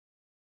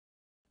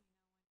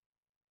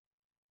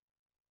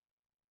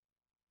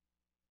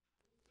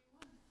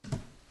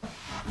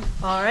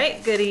All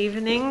right, good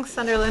evening,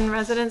 Sunderland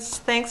residents.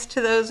 Thanks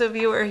to those of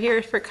you who are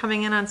here for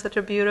coming in on such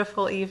a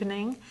beautiful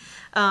evening.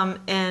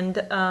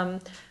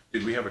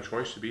 Did we have a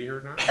choice to be here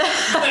or not?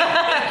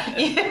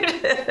 You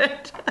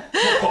did.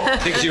 I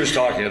think she was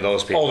talking to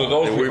those people. Oh, to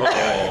those people.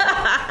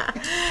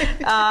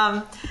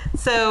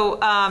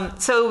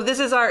 So this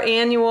is our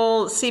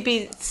annual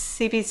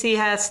CPC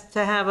has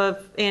to have an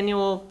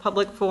annual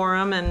public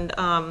forum, and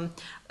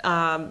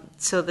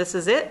so this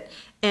is it.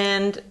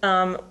 And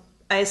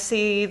I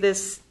see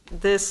this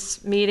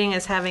meeting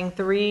as having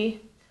three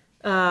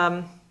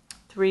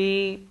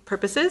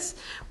purposes.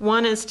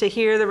 One is to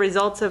hear the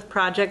results of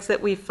projects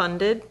that we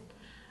funded,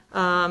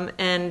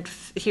 and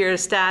hear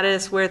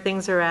status, where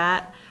things are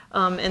at,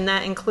 and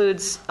that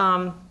includes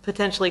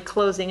potentially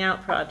closing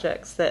out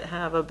projects that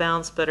have a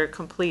bounce but are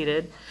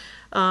completed.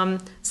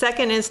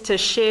 Second is to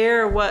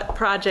share what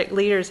project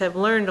leaders have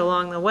learned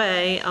along the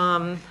way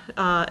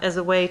as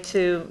a way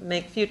to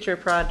make future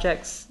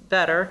projects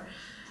better.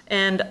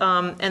 And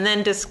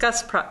then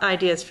discuss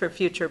ideas for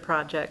future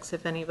projects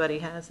if anybody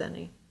has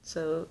any.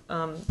 So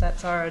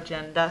that's our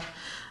agenda.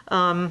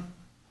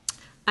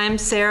 I'm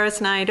Sarah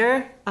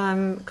Snyder.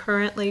 I'm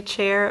currently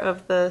chair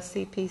of the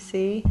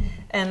CPC.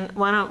 And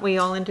why don't we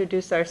all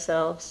introduce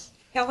ourselves?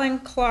 Helen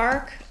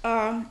Clark,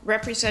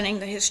 representing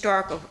the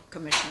Historical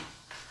Commission.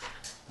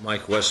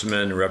 Mike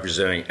Westman,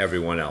 representing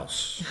everyone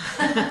else.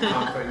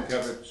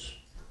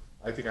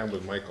 I think I'm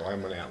with Michael.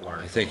 I'm an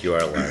at-large. I think you are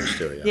at large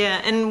too, yeah.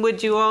 Yeah, and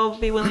would you all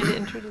be willing to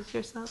introduce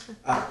yourselves?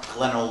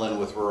 Glenn Olin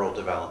with Rural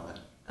Development.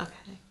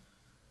 Okay.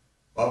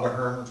 Bob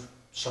Ahern,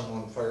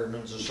 Sunderland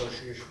Firemen's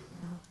Association.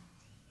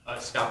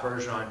 Scott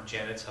Bergeron,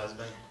 Janet's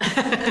husband.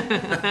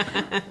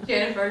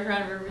 Janet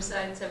Bergeron,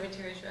 Riverside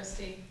Cemetery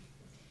Trustee.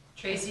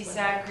 Tracy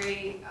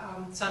Zachary,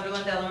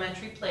 Sunderland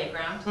Elementary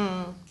Playground.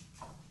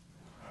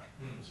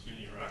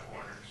 Skinny Rock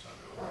Warner,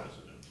 Sunderland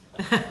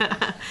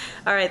resident.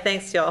 All right,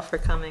 thanks y'all for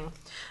coming.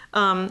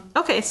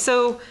 Okay,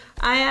 so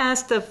I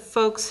asked the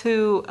folks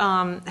who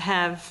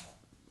have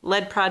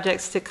led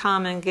projects to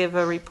come and give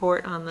a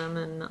report on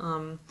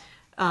them,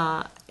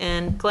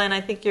 and Glenn, I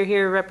think you're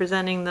here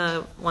representing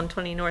the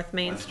 120 North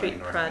Main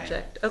Street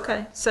project.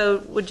 Okay,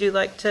 so would you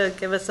like to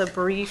give us a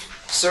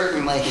brief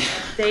Certainly.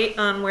 date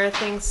on where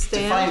things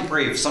stand? Define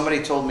brief.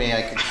 Somebody told me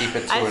I could keep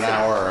it to an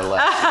hour or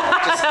less.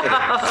 Just kidding.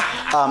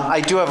 I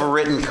do have a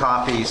written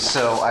copy,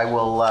 so I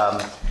will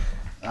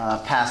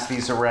pass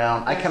these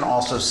around. I can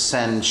also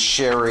send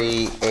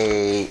Sherry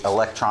a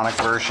electronic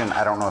version.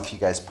 I don't know if you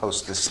guys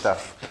post this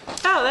stuff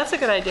Oh, that's a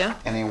good idea.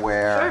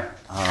 anywhere,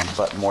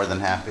 but more than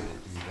happy to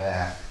do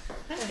that.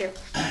 Thank you.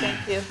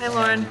 Thank you. Hi,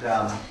 Lauren.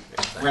 And,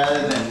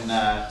 rather than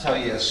tell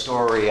you a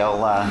story,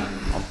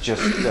 I'll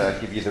just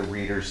give you the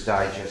Reader's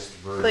Digest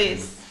version.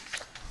 Please.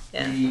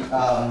 Yeah.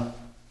 I've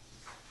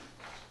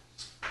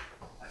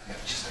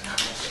got just a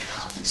couple of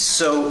copies.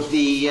 So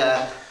the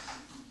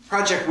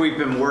project we've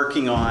been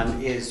working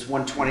on is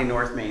 120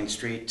 North Main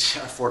Street,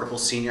 affordable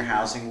senior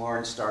housing.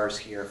 Lauren Starr's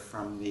here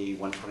from the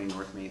 120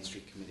 North Main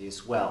Street Committee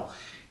as well.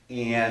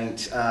 And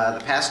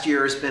the past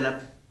year has been a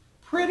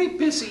pretty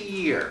busy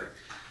year.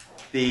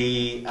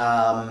 The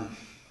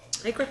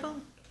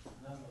Microphone?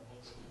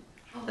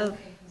 Oh.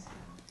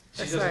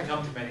 She doesn't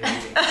come to many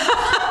meetings.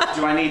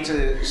 Do I need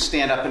to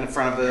stand up in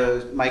front of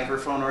a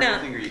microphone or No.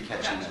 anything, or are you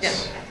catching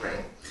this? Yeah.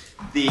 Great.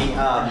 The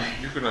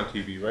You've been on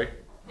TV, right?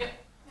 Yep.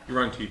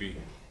 You're on TV.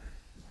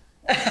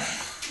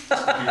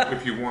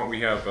 If you want,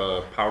 we have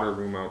a powder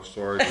room out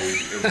storage.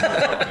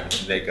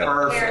 Makeup.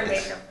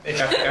 perfect. We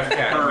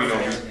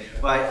don't.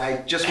 Well,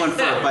 I just went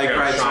for a bike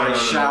ride, so I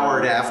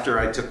showered after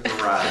I took the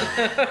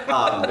ride.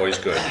 Always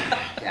good.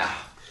 Yeah.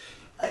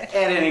 At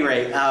any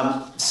rate,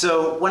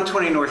 so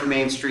 120 North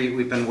Main Street,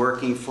 we've been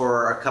working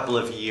for a couple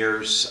of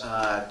years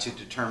to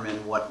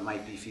determine what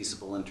might be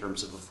feasible in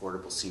terms of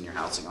affordable senior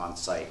housing on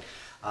site.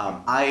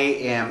 I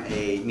am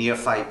a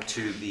neophyte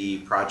to the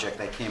project.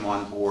 I came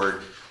on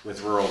board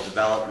with Rural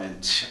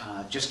Development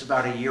just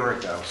about a year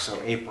ago,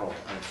 so April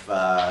of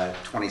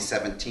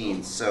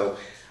 2017. So,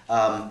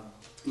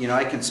 you know,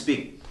 I can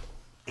speak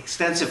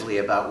extensively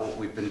about what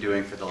we've been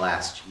doing for the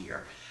last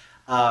year.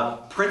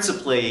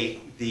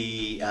 Principally,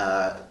 the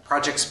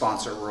project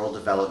sponsor, Rural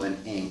Development,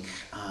 Inc.,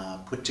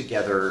 put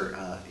together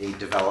a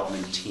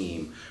development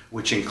team,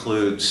 which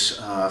includes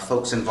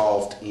folks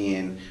involved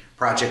in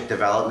project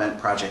development,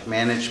 project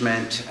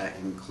management,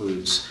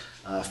 includes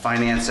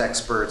finance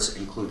experts,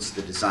 includes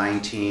the design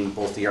team,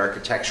 both the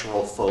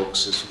architectural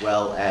folks as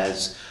well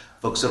as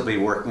folks that will be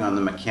working on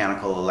the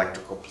mechanical,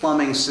 electrical,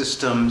 plumbing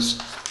systems,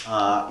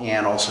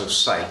 and also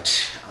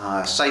site.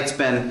 Site's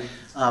been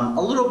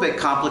a little bit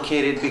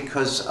complicated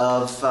because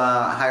of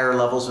higher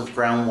levels of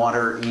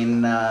groundwater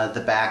in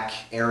the back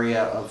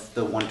area of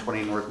the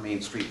 120 North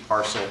Main Street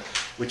parcel,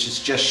 which is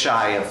just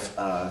shy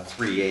of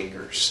 3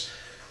 acres.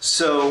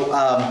 So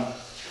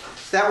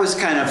that was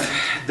kind of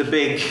the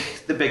big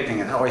thing.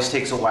 It always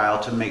takes a while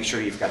to make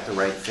sure you've got the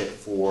right fit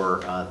for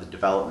the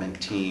development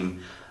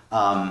team.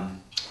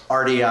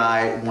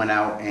 RDI went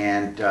out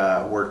and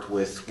worked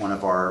with one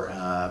of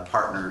our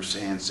partners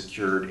and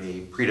secured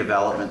a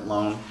pre-development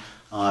loan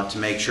to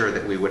make sure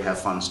that we would have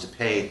funds to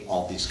pay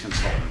all these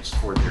consultants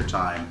for their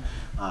time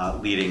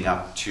leading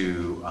up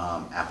to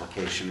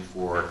application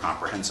for a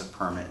comprehensive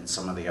permit and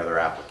some of the other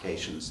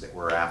applications that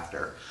we're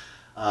after.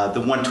 The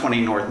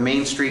 120 North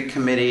Main Street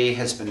Committee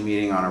has been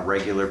meeting on a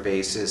regular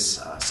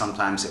basis.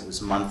 Sometimes it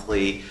was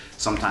monthly,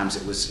 sometimes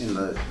it was in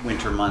the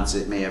winter months,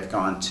 it may have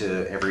gone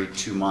to every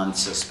 2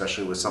 months,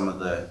 especially with some of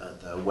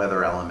the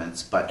weather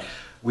elements. But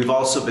we've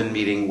also been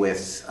meeting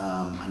with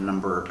a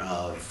number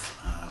of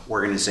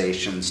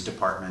organizations,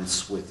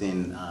 departments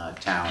within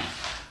town,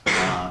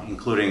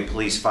 including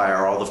police,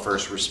 fire, all the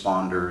first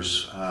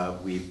responders.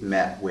 We've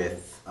met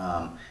with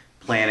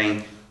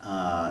planning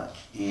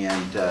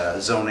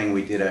and zoning.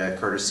 We did a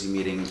courtesy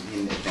meeting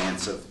in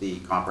advance of the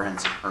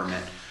comprehensive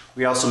permit.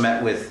 We also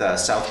met with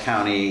South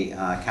County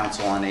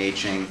Council on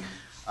Aging,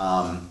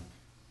 the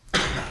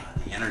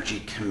Energy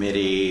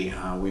Committee.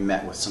 We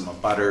met with some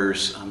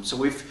abutters. So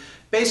we've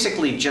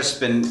basically just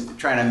been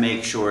trying to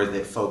make sure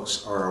that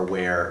folks are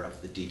aware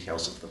of the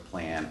details of the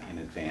plan in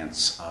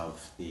advance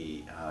of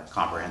the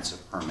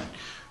comprehensive permit,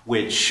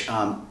 which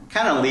kind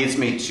of leads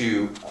me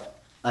to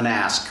an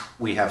ask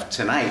we have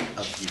tonight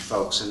of you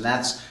folks, and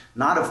that's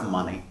not of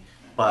money,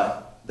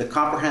 but the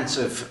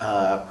comprehensive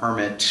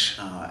permit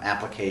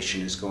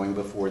application is going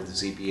before the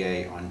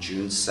ZBA on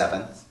June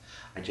 7th.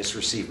 I just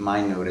received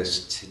my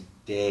notice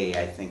today,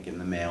 I think, in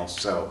the mail,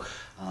 so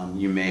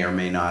you may or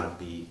may not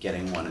be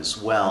getting one as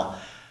well.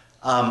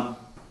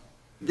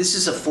 This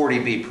is a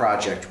 40B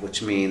project,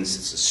 which means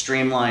it's a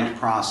streamlined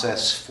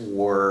process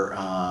for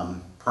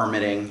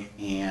permitting,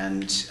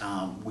 and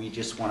we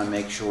just want to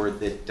make sure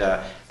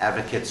that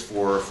advocates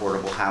for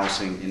affordable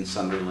housing in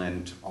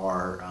Sunderland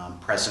are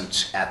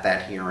present at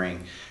that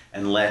hearing,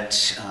 and let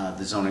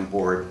the zoning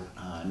board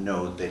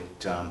know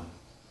that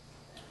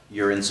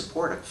you're in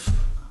support of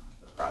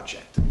the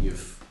project.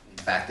 You've in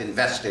fact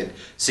invested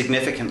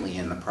significantly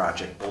in the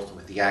project, both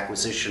with the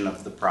acquisition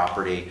of the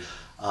property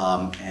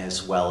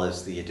as well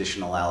as the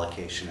additional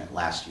allocation at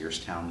last year's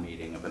town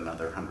meeting of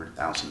another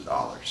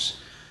 $100,000.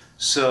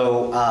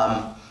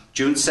 So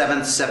June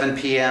 7th, 7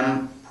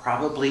 p.m.,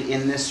 probably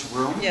in this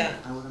room, yeah,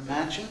 I would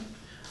imagine.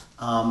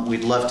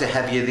 We'd love to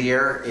have you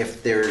there.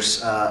 If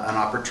there's an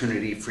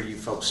opportunity for you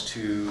folks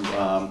to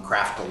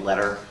craft a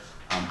letter,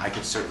 I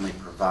could certainly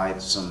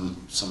provide some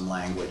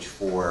language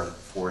for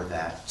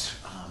that.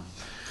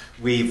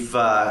 We've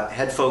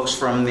had folks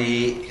from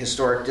the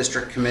Historic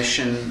District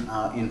Commission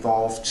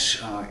involved.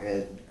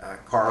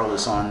 Carl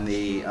is on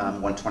the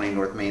 120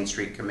 North Main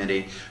Street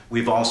Committee.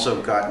 We've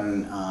also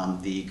gotten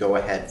the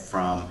go-ahead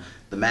from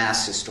the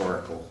Mass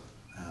Historical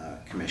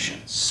Commission.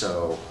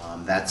 So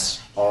that's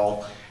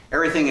all.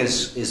 Everything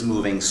is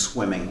moving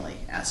swimmingly,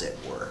 as it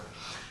were.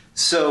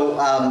 So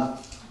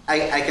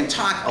I can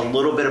talk a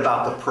little bit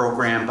about the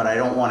program, but I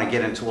don't want to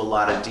get into a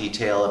lot of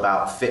detail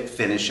about fit,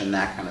 finish, and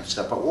that kind of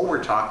stuff. But what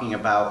we're talking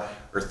about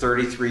are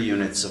 33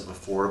 units of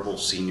affordable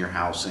senior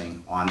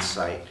housing on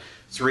site,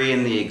 3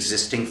 in the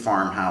existing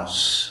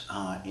farmhouse,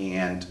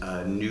 and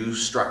a new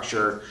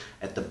structure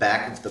at the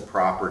back of the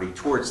property,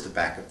 towards the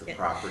back of the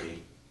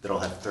property, that'll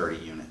have 30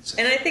 units.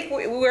 And I think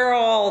we're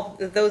all,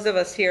 those of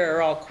us here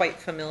are all quite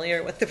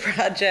familiar with the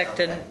project.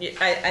 Okay.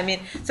 And I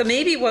mean, so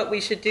maybe what we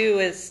should do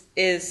is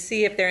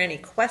see if there are any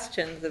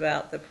questions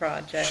about the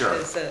project. Sure.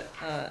 Would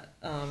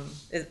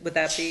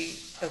that be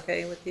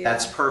okay with you?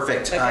 That's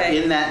perfect. Okay.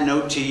 In that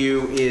note to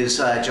you is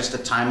just a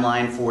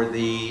timeline for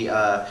the,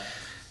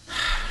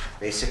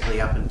 basically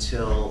up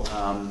until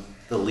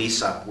the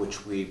lease up,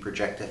 which we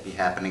project to be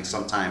happening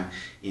sometime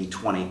in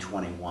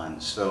 2021.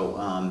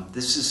 So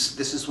this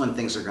is when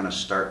things are going to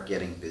start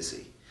getting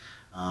busy,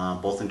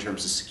 both in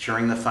terms of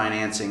securing the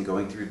financing,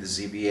 going through the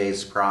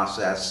ZBA's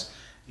process,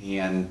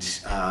 and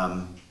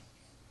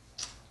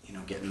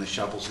getting the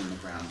shovels in the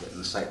ground, getting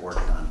the site work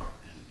done,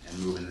 and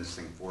moving this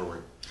thing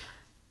forward.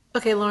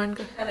 Okay, Lauren,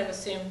 go. Kind of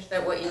assumed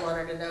that what you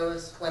wanted to know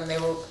is when they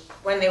were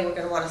going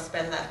to want to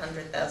spend that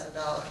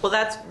 $100,000. Well,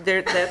 that's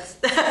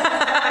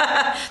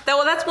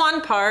that's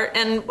one part,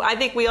 and I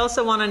think we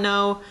also want to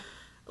know,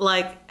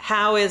 like,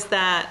 how is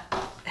that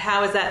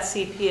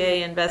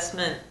CPA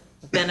investment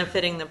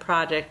benefiting the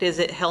project? Is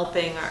it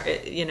helping,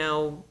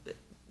 yeah,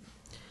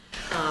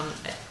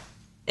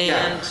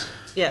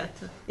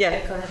 go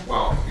ahead.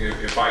 Well,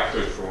 if I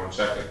could for 1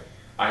 second.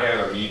 I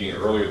had a meeting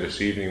earlier this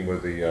evening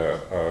with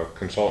the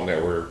consultant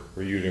that we're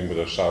using with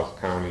the South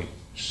County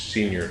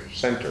Senior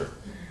Center,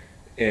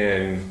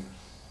 and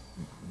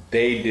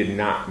they did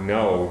not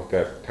know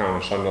that Town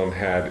of Sunderland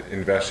had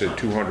invested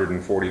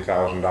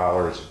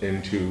 $240,000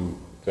 into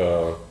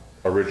the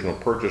original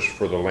purchase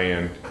for the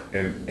land,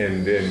 and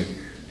then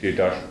the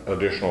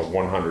additional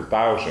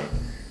 $100,000.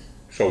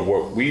 So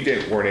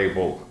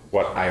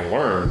what I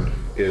learned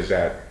is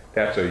that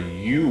that's a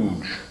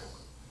huge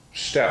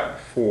step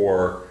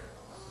for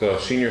the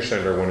senior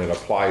center when it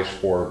applies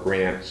for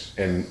grants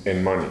and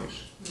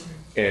monies.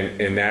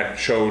 And that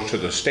shows to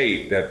the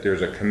state that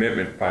there's a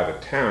commitment by the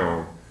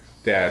town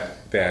that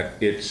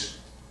it's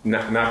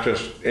not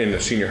just in the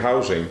senior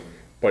housing,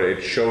 but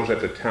it shows that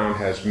the town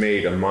has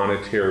made a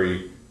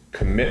monetary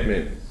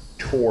commitment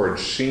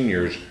towards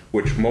seniors,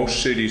 which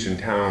most cities and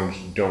towns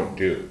don't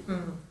do.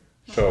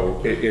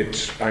 So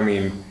it's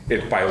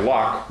by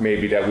luck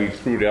maybe that we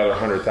threw the other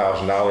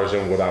 $100,000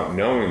 in without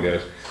knowing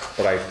this,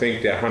 but I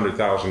think that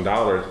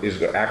 $100,000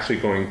 is actually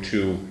going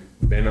to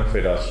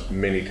benefit us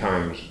many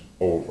times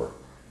over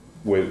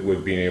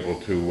with being able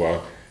to,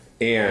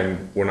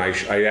 and when I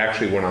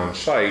actually went on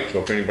site,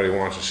 so if anybody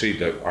wants to see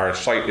that our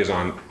site is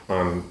on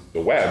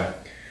the web,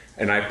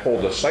 and I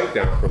pulled the site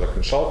down for the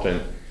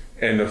consultant,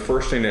 and the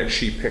first thing that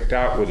she picked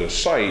out with the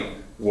site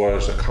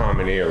was a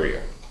common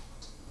area.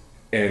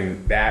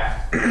 And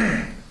that,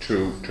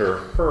 to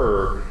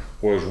her,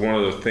 was one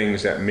of the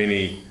things that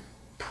many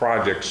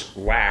projects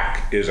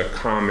lack, is a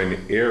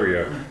common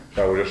area.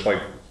 So I would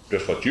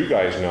just let you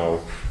guys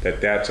know that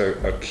that's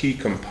a key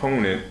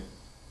component.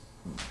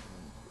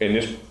 And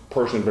this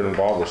person's been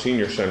involved with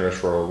senior centers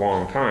for a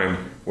long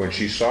time. When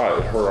she saw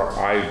it, her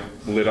eye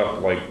lit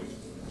up like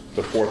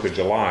the 4th of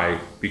July,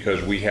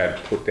 because we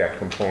had put that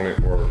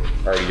component, or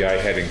RDI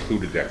had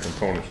included that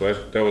component. So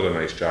that was a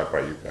nice job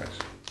by you guys.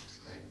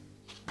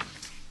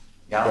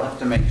 Yeah, I'll have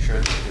to make sure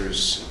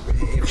that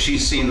if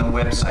she's seen the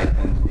website,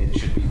 then it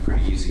should be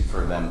pretty easy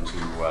for them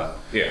to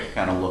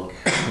kind of look.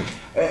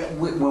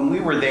 When we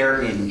were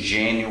there in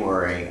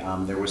January,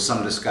 there was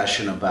some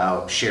discussion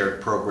about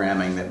shared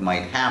programming that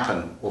might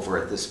happen over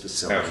at this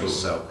facility. Absolutely.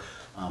 So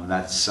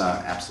that's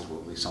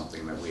absolutely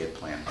something that we had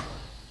planned.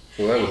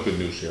 Well, that was good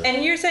news here.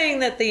 And you're saying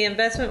that the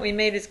investment we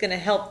made is going to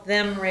help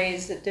them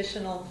raise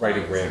additional funds?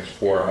 Writing grants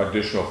for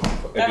additional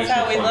That's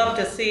how we funds. love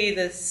to see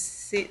the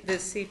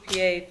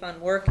CPA fund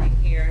working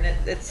here,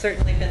 and it's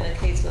certainly been the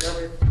case with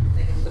other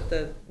things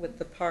with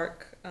the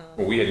park.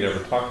 Well, we had never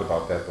talked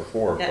about that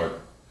before, Yeah.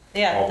 but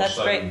Yeah, all of a that's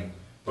sudden, great.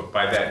 but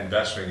by that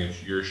investing,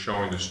 you're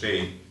showing the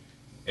state,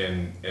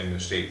 and the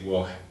state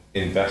will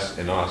invest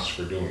in us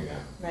for doing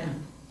that. Right.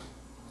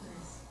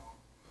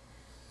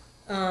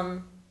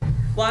 Nice.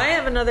 Well, I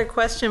have another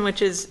question,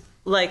 which is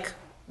like,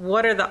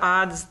 what are the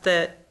odds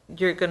that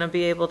you're going to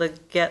be able to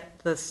get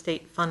the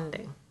state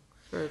funding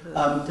for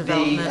the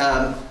development?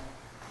 The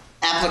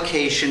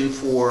application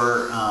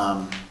for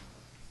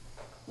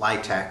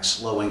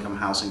LIHTCs, low-income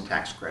housing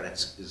tax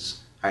credits,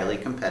 is highly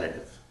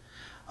competitive.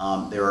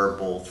 There are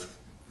both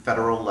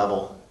federal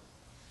level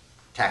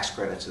tax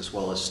credits as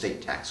well as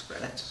state tax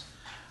credits.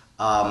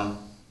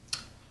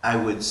 I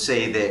would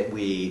say that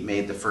we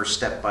made the first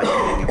step by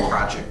getting a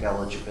project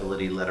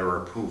eligibility letter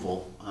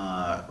approval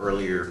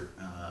earlier,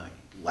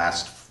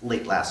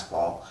 late last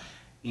fall.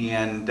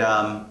 And,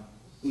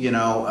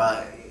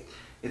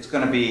 it's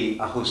going to be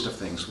a host of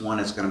things. One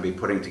is going to be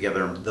putting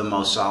together the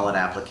most solid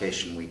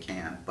application we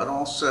can, but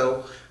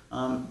also,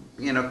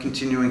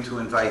 continuing to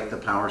invite the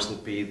powers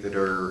that be that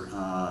are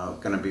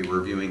going to be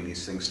reviewing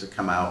these things to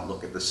come out,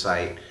 look at the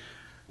site,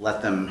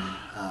 let them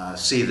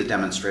see the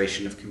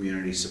demonstration of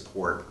community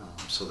support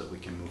so that we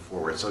can move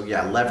forward. So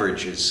yeah,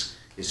 leverage is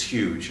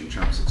huge in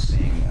terms of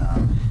seeing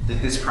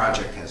that this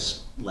project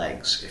has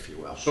legs, if you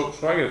will. So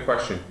I get a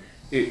question.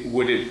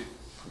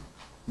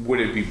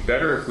 Would it be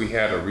better if we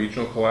had a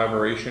regional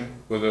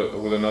collaboration with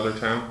another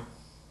town?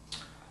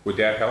 Would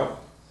that help?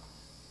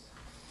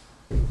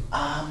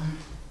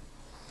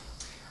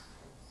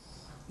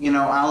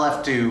 I'll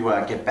have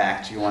to get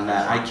back to you on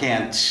that. I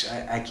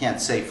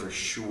can't say for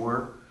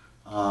sure.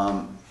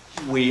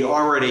 We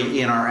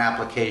already, in our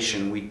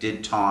application, we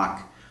did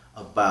talk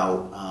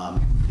about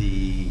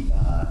the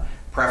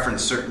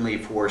preference certainly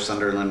for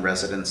Sunderland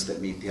residents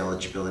that meet the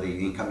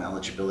income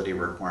eligibility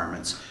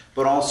requirements,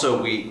 but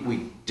also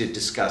we did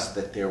discuss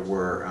that there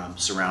were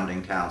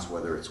surrounding towns,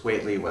 whether it's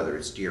Whately, whether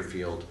it's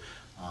Deerfield,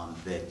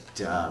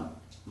 that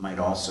might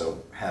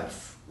also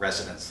have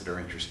residents that are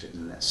interested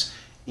in this.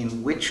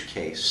 In which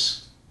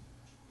case,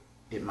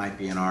 it might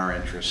be in our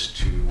interest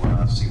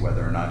to see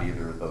whether or not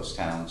either of those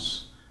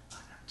towns.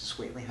 Does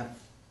Whately have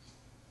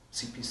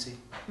CPC?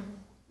 Mm-hmm.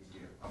 You do.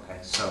 Okay,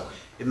 so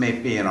it may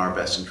be in our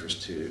best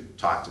interest to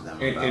talk to them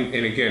about.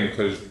 And again,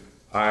 because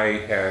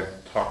I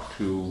had talked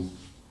to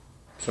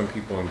some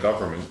people in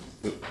government,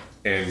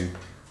 and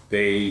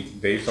they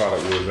thought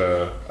it was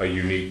a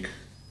unique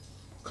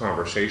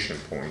conversation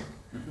point.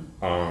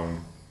 Mm-hmm.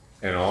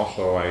 And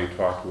also, I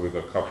talked with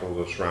a couple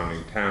of the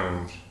surrounding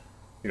towns,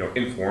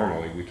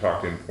 informally. We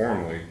talked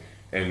informally,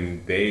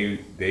 and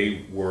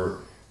they were.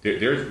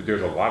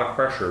 There's a lot of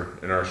pressure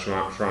in our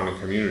surrounding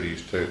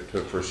communities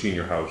for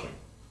senior housing,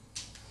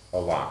 a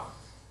lot.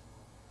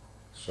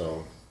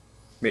 So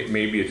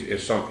maybe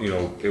it's something,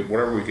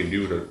 whatever we can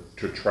do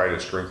to try to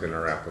strengthen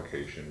our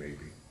application,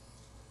 maybe.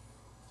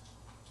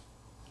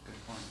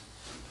 Good point.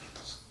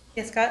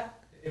 Yes, Scott?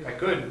 If I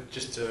could,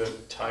 just to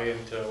tie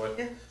into what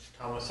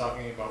Tom was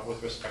talking about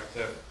with respect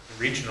to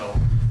regional,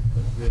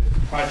 the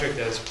project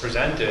as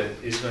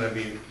presented is going to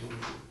be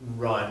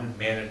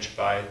managed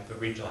by the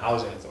Regional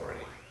Housing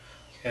Authority.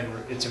 And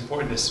it's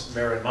important to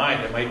bear in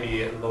mind it might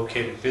be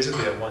located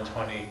physically at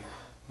 120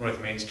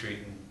 North Main Street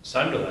in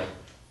Sunderland,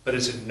 but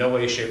it's in no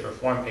way, shape, or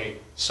form a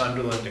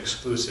Sunderland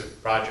exclusive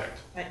project.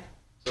 Right.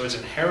 So it's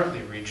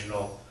inherently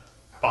regional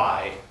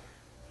by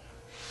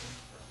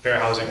fair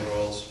housing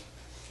rules,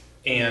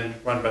 and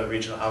run by the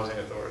Regional Housing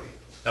Authority.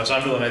 Now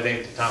Sunderland, I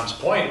think to Tom's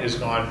point, has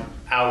gone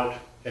out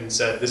and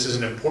said this is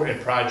an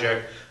important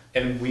project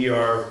and we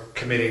are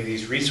committing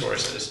these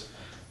resources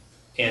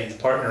and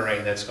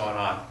partnering that's gone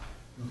on.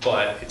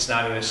 But it's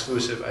not an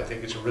exclusive. I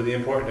think it's really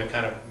important to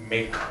kind of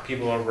make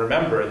people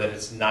remember that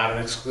it's not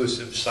an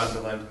exclusive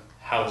Sunderland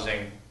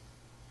housing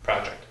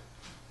project.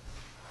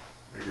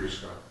 I agree,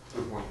 Scott.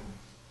 Good point.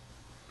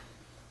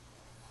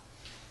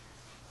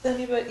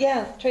 Anybody?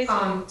 Yeah, Tracy.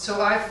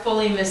 So I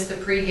fully missed the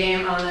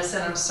pregame on this,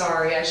 and I'm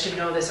sorry, I should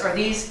know this. Are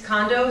these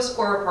condos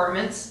or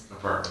apartments?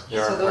 Apartment.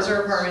 So those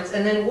are apartments.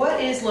 And then what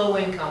is low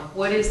income?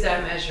 What is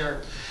that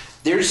measure?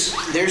 There's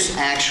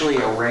actually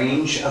a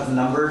range of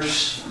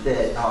numbers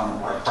that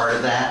are part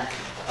of that.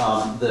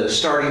 The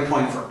starting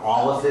point for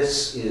all of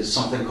this is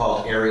something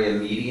called area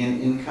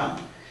median income.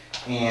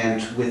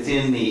 And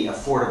within the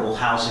affordable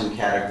housing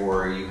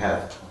category, you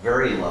have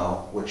very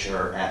low, which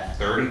are at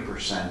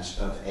 30%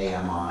 of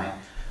AMI,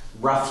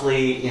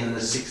 roughly in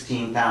the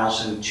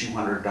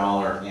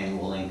 $16,200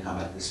 annual income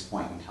at this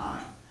point in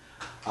time.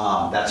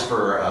 That's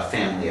for a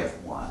family of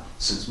one.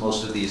 Since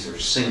most of these are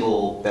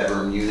single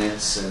bedroom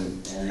units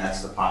and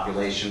that's the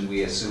population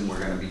we assume we're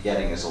going to be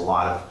getting is a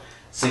lot of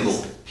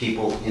single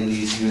people in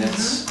these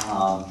units.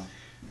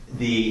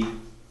 The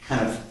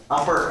kind of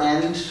upper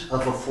end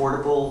of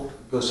affordable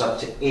goes up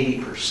to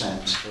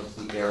 80% of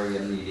the area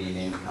median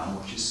income,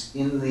 which is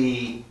in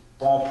the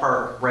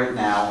ballpark right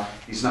now.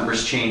 These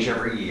numbers change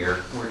every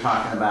year. We're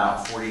talking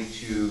about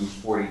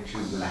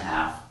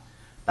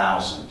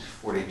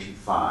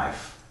 42,500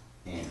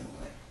 annually.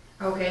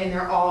 Okay, and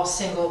they're all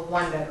single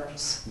one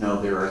bedrooms. No,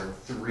 there are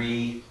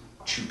 3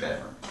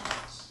 2-bedroom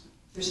units.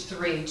 There's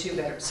 3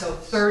 2-bedrooms, so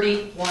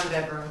 30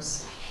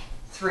 one-bedrooms,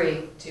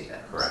 3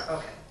 2-bedrooms. Correct.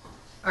 Okay.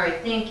 All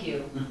right, thank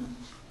you.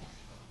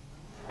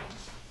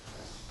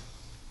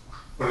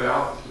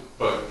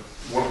 But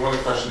one of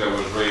the questions that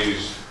was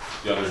raised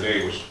the other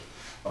day was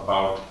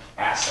about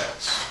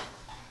assets.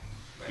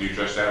 Do you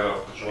address that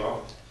as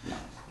well? No.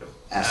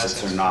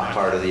 Assets are not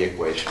part of the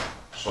equation.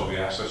 So the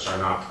assets are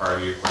not part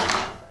of the equation?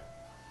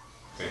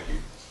 Thank you.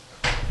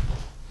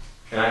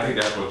 And I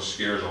think that's what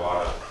scares a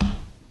lot of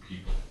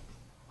people.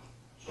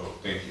 So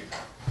thank you.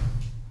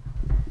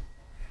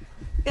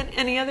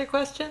 Any other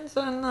questions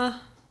on the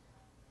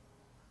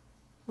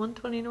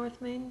 120 North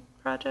Main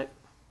project?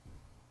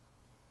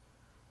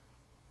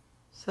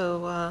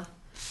 So,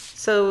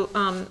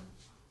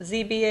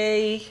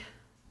 ZBA,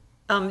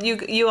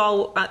 you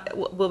all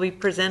will be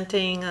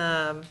presenting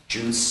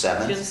June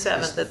 7th. June 7th is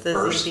the at the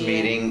first ZBA.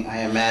 meeting.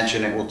 I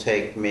imagine it will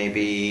take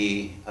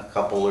maybe a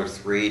couple or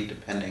 3,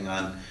 depending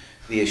on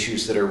the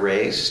issues that are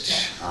raised.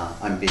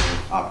 I'm being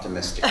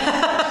optimistic.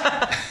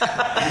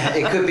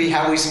 It could be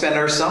how we spend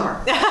our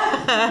summer.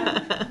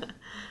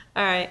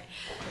 All right.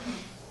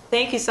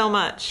 Thank you so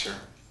much. Sure.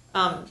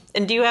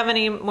 And do you have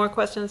any more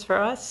questions for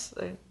us?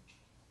 Okay.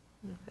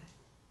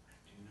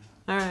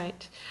 All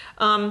right.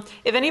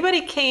 If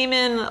anybody came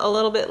in a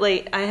little bit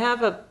late, I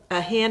have a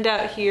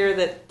handout here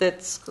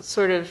that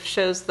sort of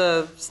shows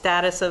the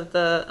status of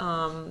the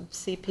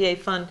CPA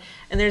fund,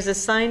 and there's a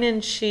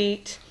sign-in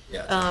sheet.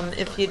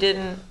 If you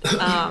didn't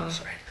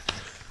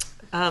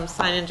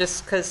sign in,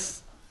 just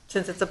because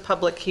since it's a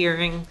public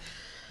hearing,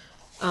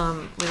 we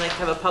like to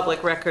have a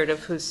public record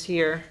of who's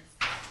here.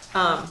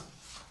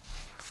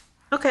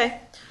 Okay,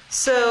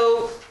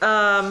 so.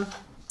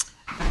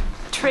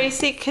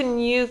 Tracy, can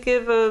you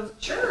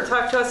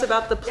talk to us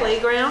about the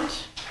playground?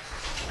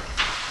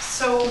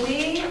 So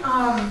we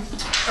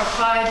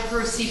applied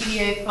for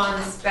CPA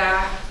funds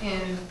back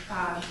in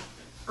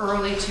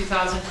early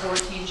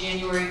 2014,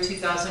 January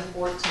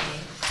 2014.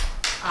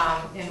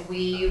 And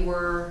we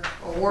were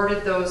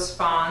awarded those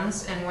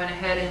funds and went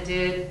ahead and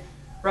did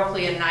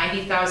roughly a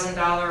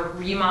 $90,000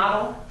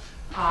 remodel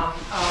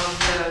of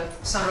the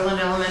Sunderland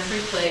Elementary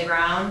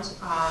playground.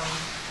 A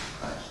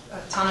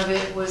ton of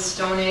it was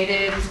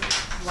donated.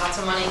 Lots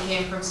of money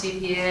came from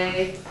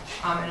CPA,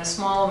 and a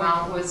small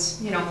amount was,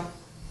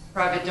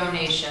 private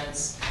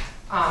donations.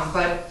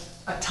 But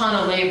a ton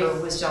of labor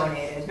was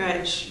donated,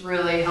 which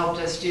really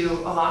helped us do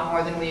a lot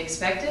more than we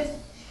expected.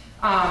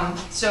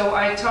 So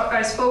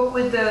I spoke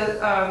with the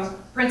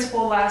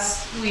principal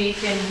last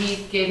week, and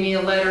he gave me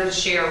a letter to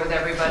share with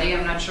everybody.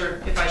 I'm not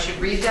sure if I should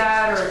read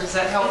that, or does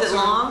that help? Is it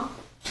long?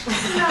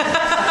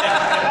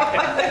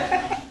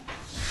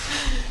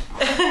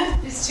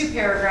 It's 2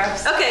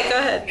 paragraphs. Okay, go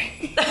ahead.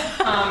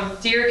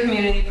 Dear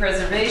Community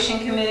Preservation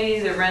Committee,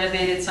 the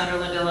renovated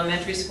Sunderland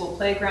Elementary School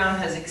playground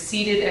has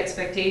exceeded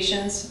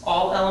expectations.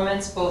 All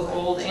elements, both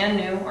old and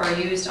new, are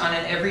used on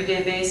an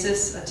everyday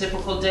basis. A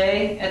typical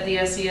day at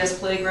the SES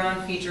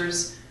playground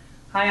features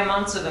high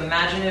amounts of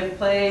imaginative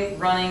play,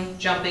 running,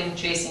 jumping,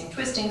 chasing,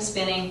 twisting,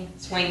 spinning,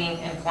 swinging,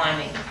 and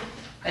climbing.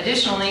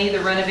 Additionally, the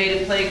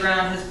renovated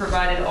playground has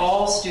provided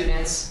all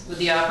students with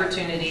the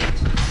opportunity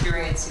to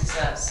experience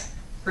success.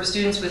 For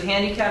students with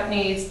handicap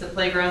needs, the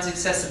playground's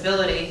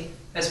accessibility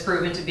has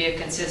proven to be a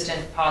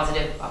consistent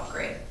positive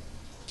upgrade.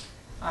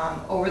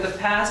 Over the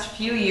past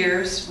few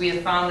years, we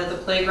have found that the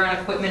playground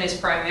equipment is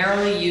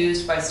primarily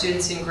used by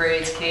students in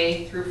grades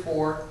K through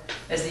 4,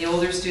 as the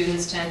older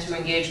students tend to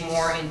engage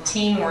more in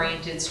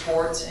team-oriented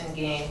sports and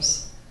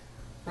games.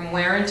 From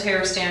wear and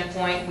tear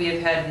standpoint, we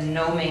have had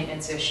no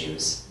maintenance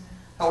issues.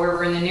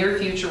 However, in the near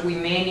future, we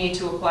may need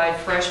to apply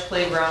fresh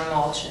playground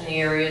mulch in the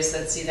areas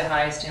that see the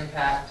highest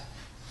impact.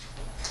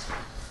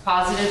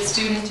 Positive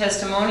student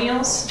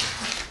testimonials.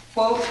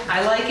 Quote,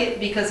 "I like it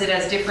because it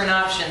has different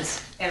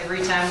options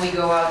every time we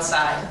go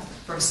outside,"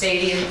 from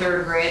Sadie in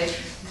 3rd grade.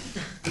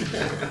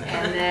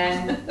 And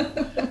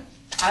then,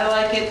 "I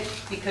like it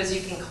because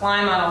you can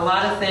climb on a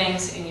lot of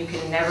things and you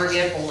can never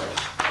get bullied."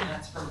 And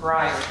that's from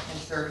Briar in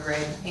 3rd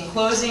grade. In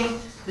closing,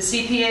 the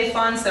CPA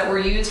funds that were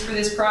used for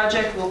this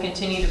project will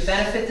continue to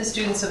benefit the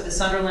students of the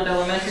Sunderland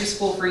Elementary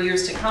School for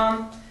years to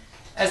come.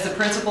 As the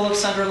principal of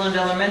Sunderland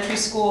Elementary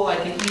School, I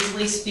can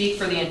easily speak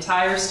for the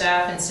entire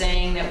staff in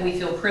saying that we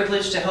feel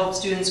privileged to help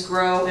students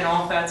grow in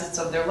all facets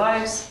of their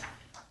lives.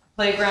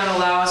 Playground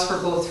allows for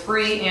both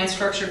free and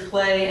structured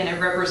play, and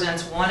it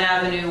represents one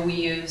avenue we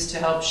use to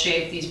help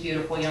shape these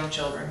beautiful young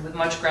children. With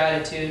much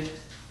gratitude,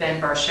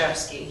 Ben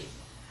Barshevsky.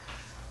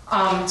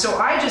 So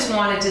I just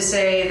wanted to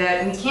say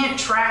that we can't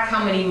track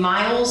how many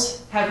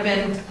miles have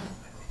been,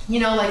 you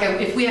know, like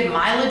if we had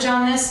mileage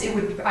on this, it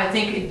would, I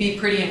think it'd be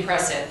pretty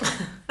impressive.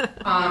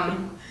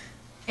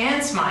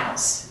 And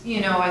smiles.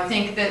 You know, I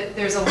think that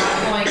there's a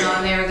lot going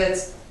on there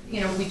that's, you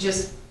know, we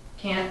just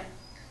can't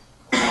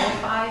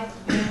qualify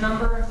in a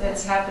number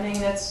that's happening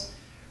that's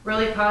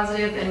really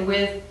positive. And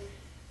with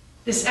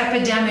this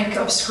epidemic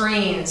of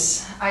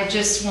screens, I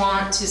just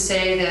want to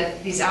say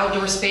that these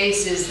outdoor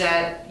spaces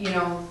that, you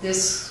know,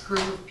 this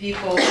group of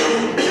people,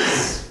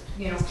 this,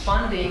 you know,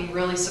 funding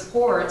really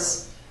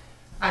supports,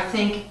 I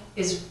think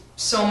is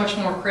so much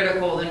more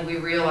critical than we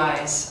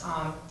realize.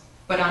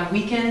 But on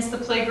weekends, the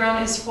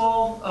playground is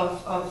full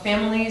of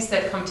families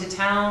that come to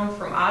town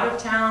from out of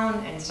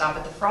town and stop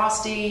at the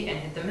Frosty and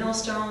hit the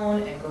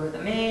Millstone and go to the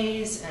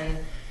maze. And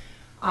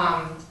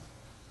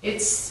it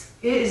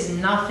is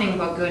nothing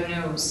but good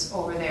news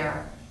over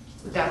there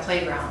with that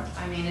playground.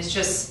 I mean, it's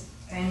just,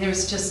 and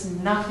there's just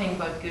nothing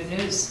but good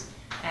news.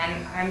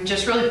 And I'm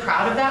just really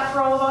proud of that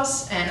for all of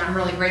us, and I'm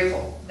really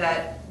grateful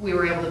that we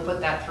were able to put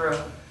that through.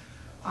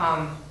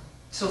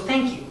 So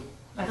thank you.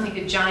 I think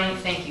a giant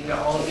thank you to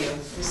all of you.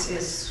 This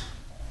is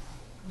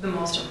the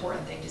most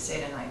important thing to say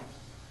tonight.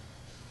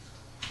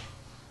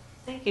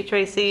 Thank you,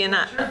 Tracy. And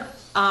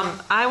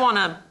I want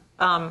to,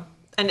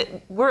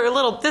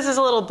 this is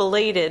a little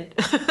belated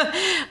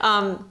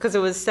because it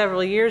was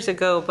several years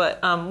ago,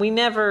 but we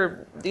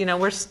never, you know,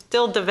 we're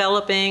still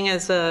developing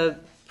as a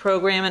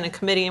program and a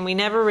committee, and we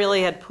never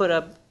really had put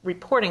a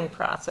reporting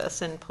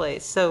process in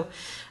place. So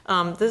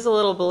this is a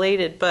little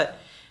belated, but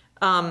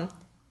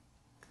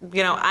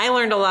you know, I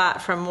learned a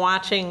lot from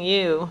watching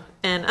you,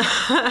 and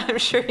I'm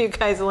sure you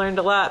guys learned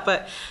a lot,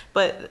 but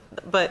and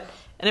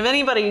if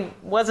anybody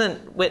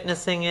wasn't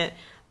witnessing it,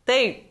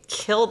 they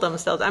killed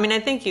themselves. I mean, I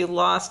think you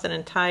lost an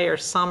entire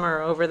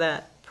summer over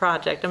that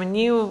project. I mean,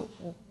 you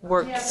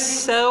worked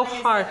so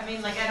hard. I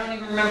mean, like, I don't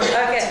even remember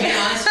that, to be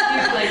honest with you.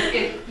 Like,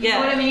 you know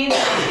what I mean?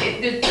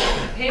 The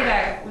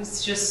payback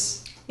was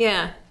just...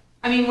 Yeah.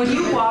 I mean, when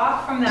you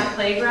walk from that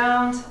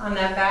playground on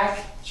that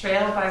back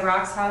trail by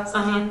Rock's house,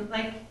 I mean,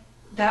 like,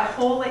 that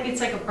whole, like, it's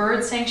like a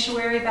bird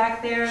sanctuary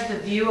back there, the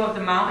view of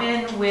the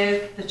mountain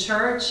with the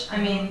church. I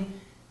mean,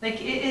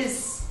 like, it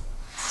is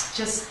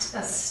just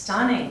a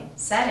stunning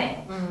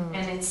setting.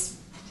 And it's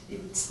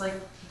like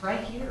right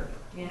here,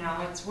 you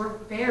know, we're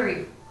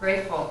very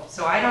grateful.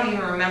 So I don't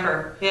even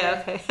remember.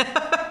 Yeah, okay.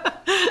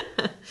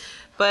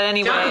 But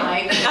anyway,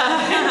 I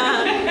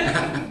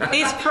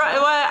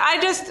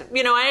just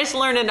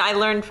learned, I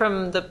learned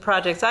from the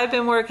projects I've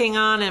been working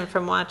on and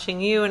from watching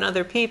you and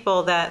other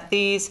people that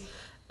these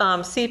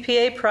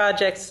CPA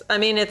projects, I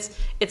mean, it's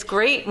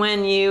great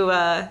when you,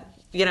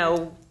 you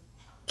know,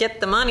 get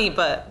the money,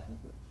 but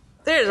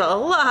there's a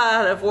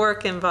lot of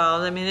work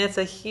involved. I mean, it's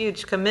a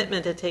huge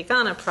commitment to take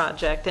on a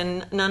project,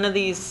 and none of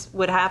these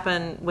would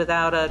happen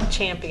without a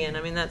champion.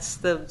 I mean, that's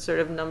the sort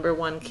of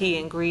 #1 key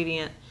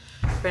ingredient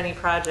for any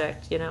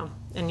project, you know,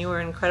 and you were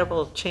an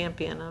incredible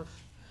champion of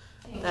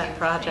that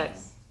project.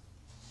 Thanks.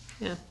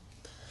 Yeah.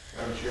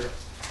 Madam Chair?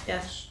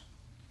 Yes.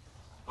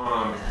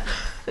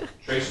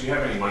 Tracy, do you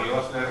have any money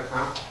left in that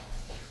account?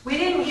 We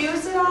didn't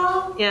use it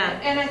all. Yeah.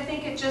 And I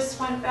think it just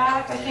went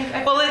back. I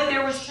feel like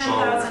there was So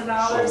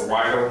 $10,000.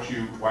 why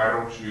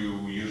don't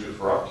you use it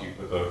for upkeep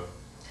of the?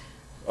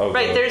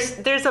 Right,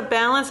 there's a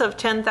balance of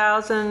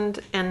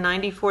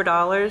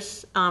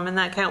 $10,094 in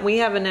that account. We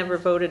haven't ever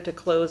voted to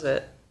close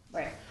it.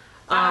 Right.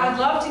 I'd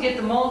love to get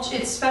the mulch.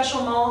 It's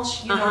special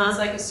mulch. You know, it's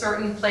like a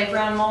certain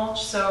playground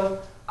mulch. So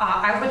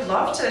I would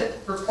love to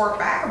report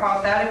back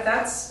about that if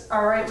that's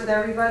all right with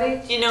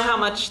everybody. Do you know how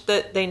much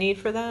that they need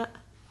for that?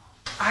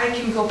 I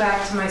can go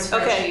back to my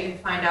spreadsheet and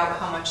find out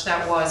how much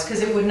that was,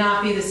 because it would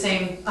not be the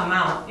same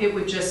amount. It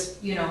would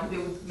just, you know, it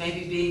would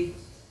maybe be,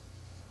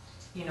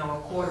 you know, a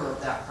quarter of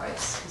that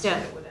price is what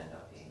it would end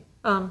up being.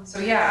 So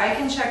yeah, I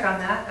can check on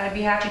that. I'd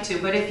be happy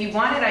to. But if you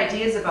wanted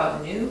ideas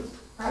about new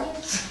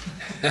projects,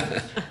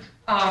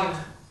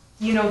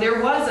 you know,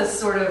 there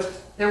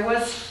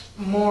was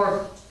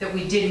more that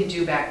we didn't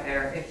do back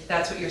there, if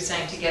that's what you're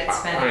saying, to get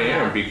spending. I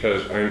am,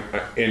 because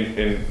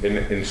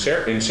in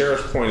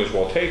Sarah's point is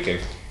well taken.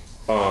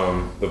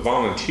 The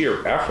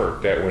volunteer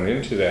effort that went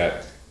into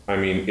that, I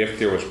mean, if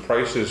there was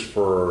prices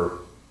for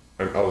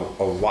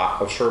a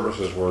lot of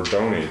services were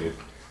donated,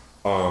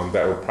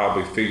 that were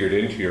probably figured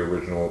into your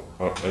original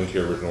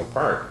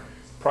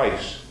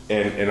price.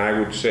 And I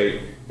would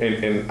say,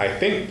 and I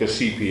think the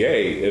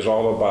CPA is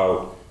all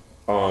about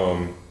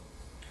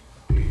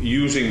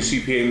using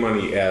CPA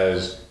money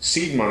as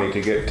seed money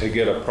to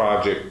get a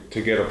project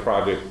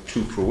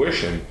to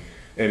fruition.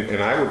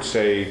 And I would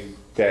say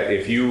that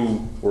if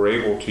you were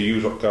able to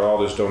use got all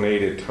this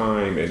donated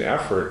time and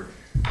effort,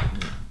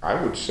 I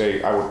would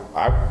say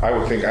I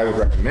would think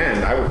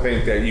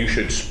that you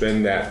should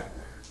spend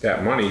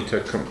that money to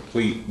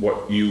complete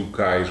what you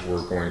guys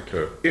were going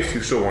to, if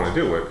you still want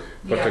to do it,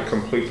 but to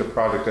complete the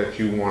project that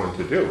you wanted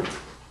to do.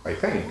 I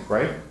think,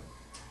 right?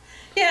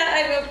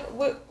 Yeah,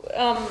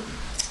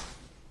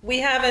 we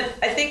haven't,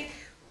 I think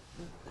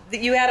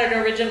that you had an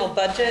original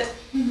budget,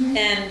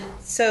 and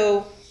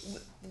so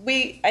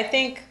I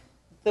think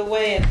the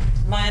way,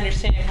 my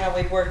understanding of how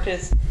we've worked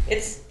is,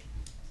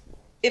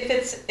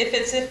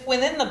 if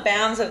within the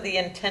bounds of the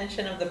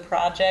intention of the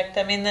project,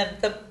 I mean,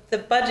 the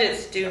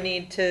budgets do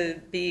need to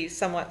be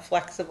somewhat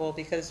flexible,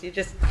 because you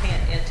just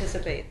can't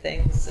anticipate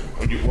things.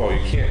 Well,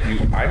 you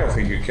can't, I don't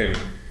think you can,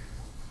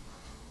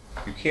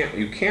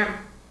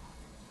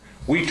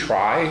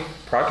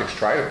 projects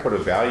try to put a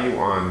value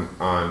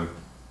on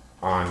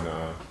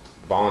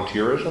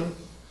volunteerism,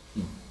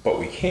 but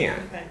we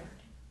can't. Okay.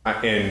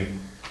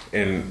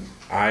 And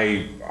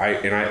I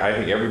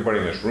think everybody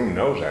in this room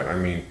knows that. I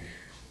mean,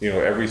 you know,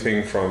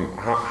 everything from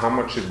how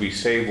much did we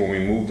save when we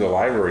moved the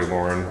library,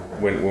 Lauren,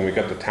 when we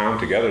got the town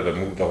together to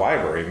move the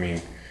library.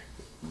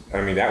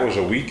 I mean that was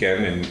a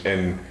weekend,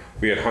 and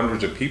we had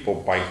hundreds of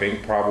people. I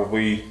think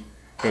probably, you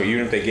know,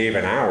 even if they gave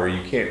an hour,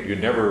 you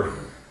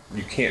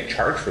can't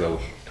charge for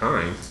those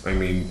times. I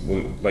mean,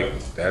 like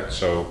that.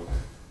 So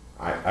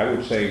I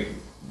would say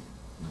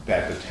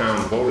that the town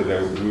voted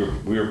that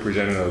we were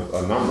presenting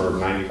a number of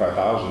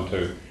 $95,000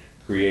 to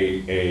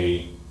create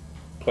a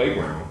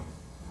playground.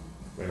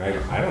 And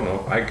I don't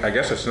know. I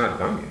guess it's not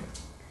done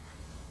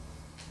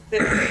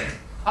yet.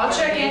 I'll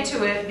check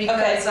into it,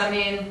 because, Okay. I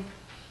mean,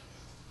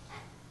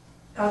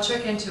 I'll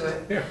check into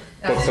it. Yeah,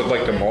 but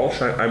like the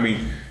mulch, I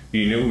mean,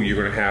 you knew you're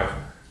going to have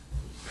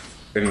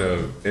in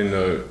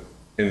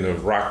the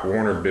Rock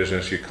Warner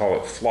business, you call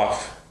it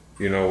fluff.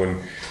 You know,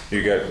 when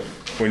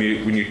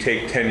you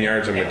take 10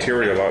 yards of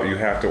material out, you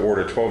have to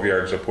order 12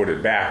 yards to put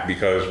it back,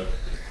 because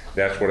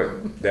that's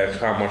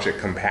how much it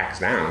compacts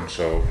down.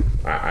 So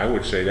I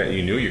would say that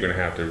you knew you're going to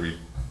have to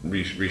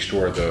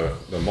restore the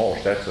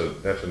mulch. That's a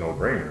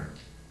no-brainer.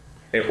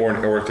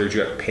 Or if there's,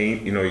 you got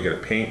paint, you know, you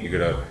got to paint, you got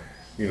to,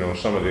 you know,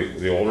 some of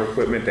the older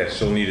equipment that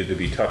still needed to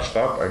be touched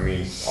up. I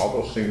mean,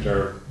 all those things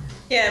are.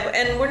 Yeah,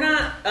 and we're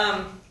not,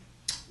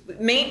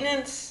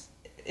 maintenance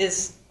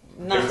is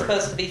not Different.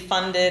 supposed to be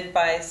funded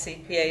by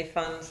CPA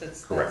funds.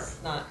 It's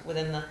not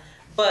within the,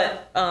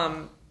 but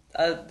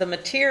the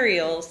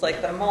materials,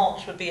 like the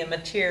mulch, would be a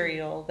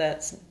material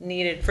that's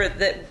needed for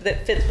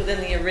that fits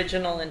within the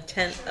original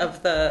intent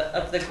of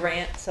the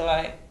grant.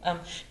 So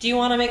do you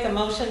want to make a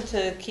motion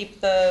to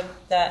keep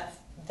that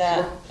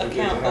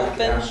account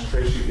open? Ask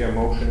Tracy,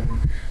 motion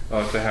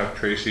to have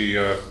Tracy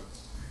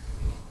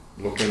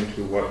look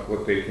into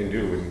what they can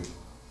do and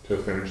to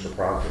finish the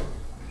project.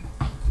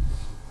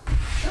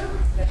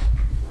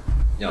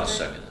 Yeah, I'll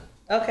second it.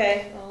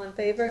 Okay, all in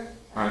favor?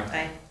 Aye.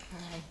 Aye.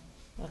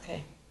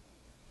 Okay.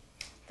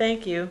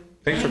 Thank you.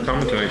 Thanks for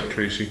coming tonight,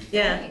 Tracy.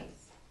 Yeah.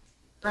 Thanks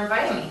for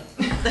inviting me.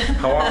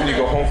 How often do you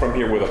go home from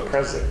here with a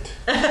present?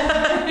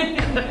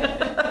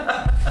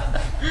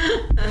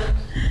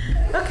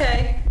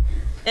 Okay.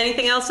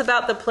 Anything else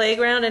about the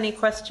playground? Any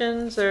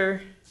questions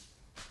or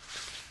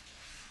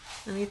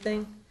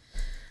anything?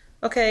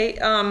 Okay.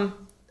 How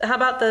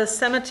about the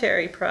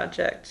cemetery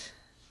project?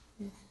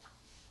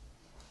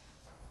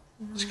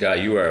 Scott,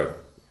 you are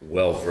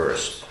well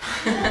versed.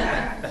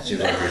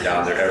 Seems like you're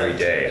down there every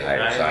day.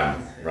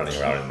 I'm running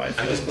around in my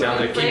I'm just field. down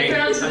there keeping.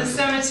 Playground to the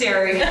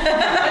cemetery.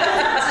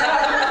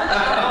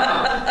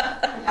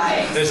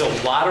 There's a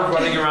lot of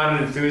running around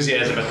and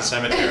enthusiasm at the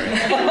cemetery.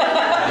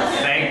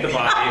 Thank the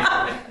body.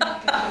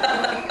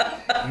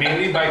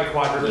 Mainly by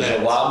quadrupeds.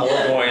 There's a lot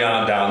more going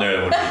on down there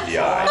than would meet the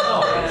eye.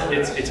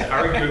 It's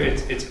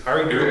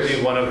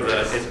arguably one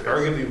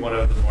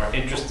of the more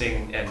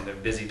interesting and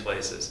busy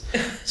places.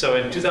 So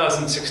in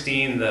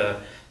 2016, the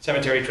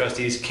cemetery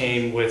trustees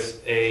came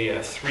with a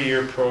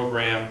 3-year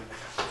program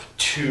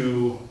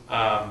to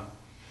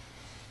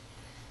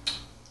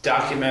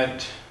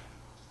document,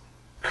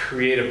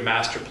 create a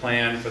master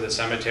plan for the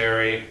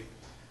cemetery,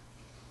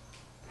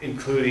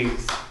 including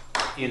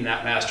in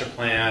that master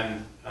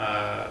plan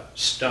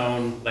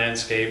stone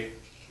landscape,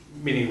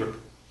 meaning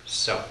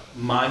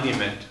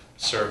monument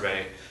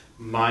survey,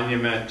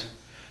 monument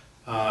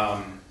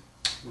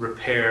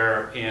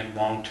repair and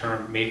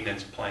long-term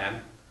maintenance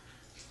plan,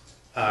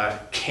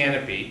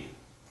 canopy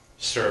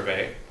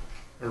survey,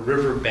 a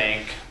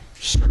riverbank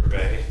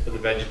survey for the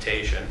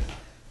vegetation,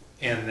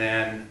 and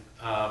then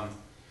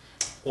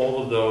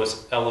all of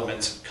those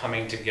elements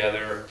coming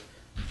together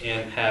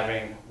and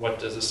having what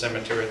does the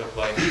cemetery look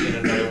like in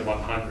another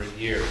 100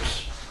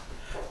 years.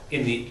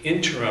 In the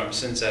interim,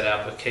 since that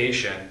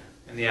application,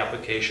 and the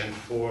application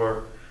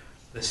for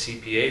the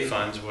CPA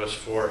funds was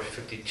for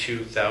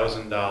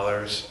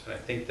 $52,000, and I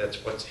think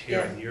that's what's here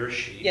in your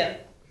sheet. Yeah.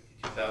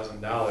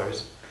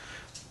 $52,000.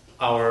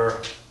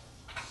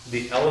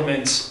 The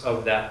elements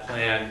of that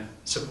plan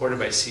supported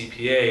by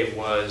CPA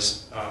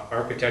was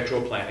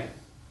architectural planning,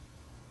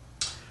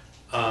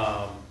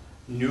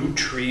 new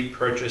tree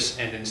purchase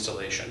and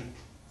installation.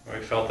 We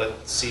felt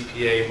that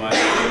CPA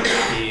money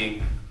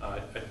being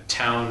a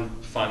town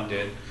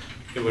funded,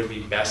 it would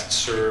be best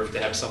served to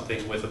have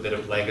something with a bit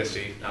of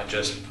legacy, not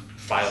just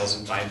files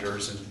and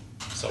binders and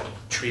so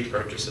tree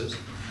purchases.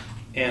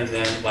 And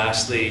then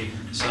lastly,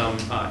 some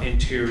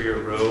interior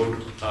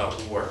road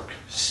work.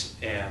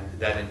 And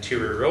that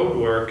interior road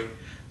work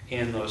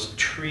and those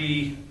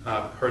tree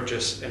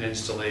purchase and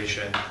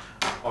installation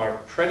are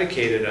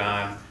predicated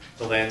on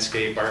the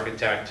landscape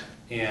architect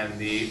and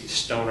the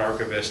stone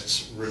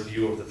archivist's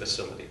review of the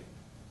facility.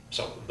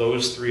 So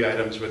those three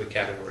items were the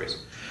categories.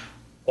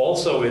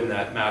 Also in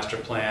that master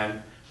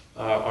plan,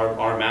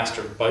 our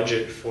master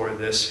budget for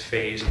this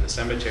phase of the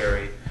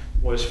cemetery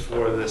was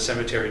for the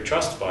cemetery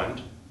trust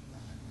fund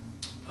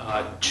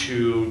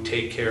to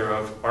take care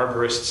of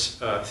arborists'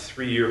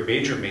 3-year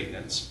major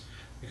maintenance,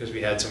 because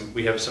we have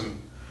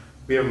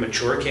a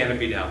mature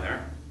canopy down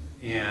there,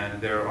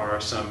 and there are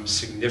some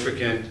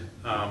significant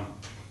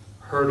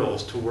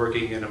hurdles to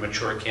working in a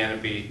mature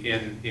canopy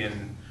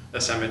in a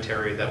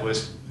cemetery that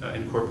was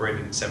incorporated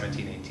in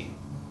 1718.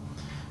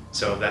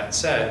 So that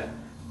said,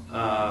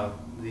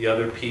 the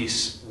other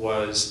piece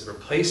was the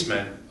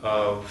replacement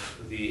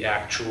of the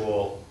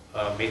actual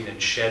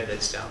maintenance shed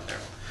that's down there.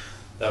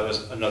 That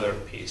was another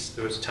piece.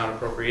 There was a town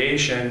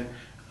appropriation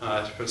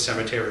for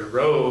cemetery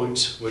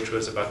roads, which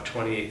was about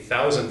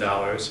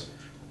 $28,000,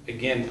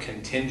 again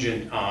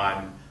contingent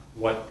on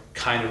what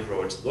kind of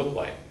roads look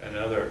like.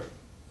 Another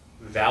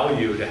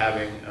value to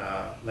having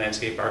a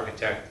landscape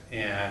architect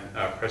and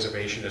a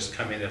preservationist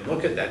come in and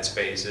look at that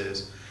space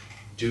is,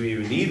 do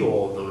you need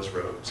all of those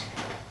roads?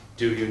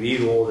 Do you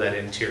need all that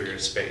interior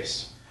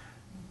space?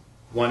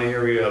 One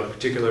area of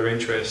particular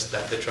interest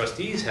that the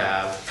trustees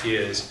have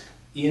is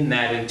in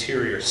that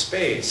interior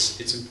space.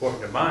 It's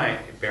important to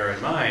bear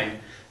in mind,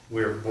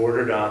 we're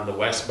bordered on the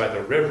west by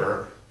the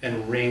river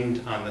and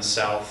ringed on the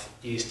south,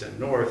 east, and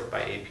north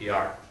by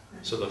APR.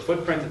 So the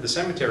footprint that the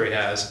cemetery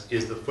has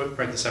is the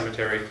footprint the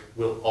cemetery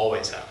will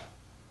always have.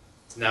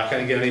 It's not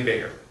going to get any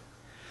bigger.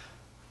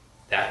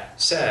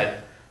 That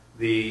said,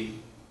 the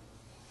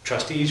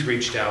trustees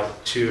reached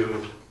out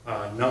to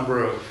a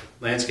number of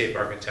landscape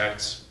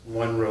architects.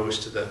 One rose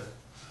to the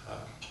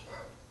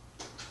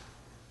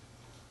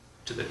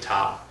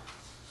top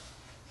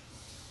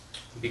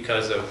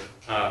because of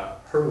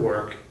her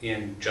work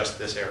in just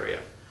this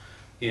area,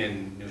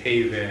 in New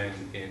Haven,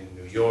 in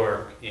New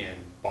York, in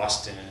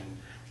Boston,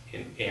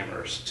 in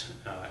Amherst,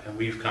 and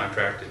we've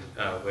contracted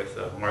with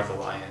Martha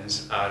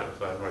Lyons out of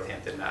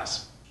Northampton,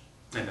 Mass.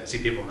 And I see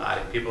people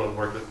nodding. People have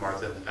worked with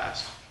Martha in the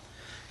past.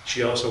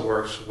 She also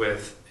works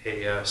with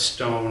a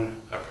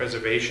stone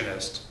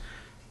preservationist,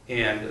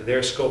 and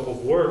their scope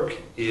of work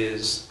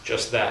is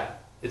just that.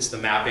 It's the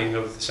mapping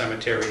of the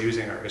cemetery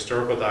using our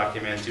historical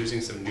documents, using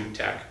some new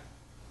tech,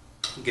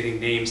 getting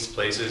names to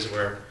places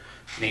where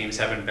names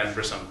haven't been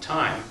for some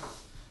time,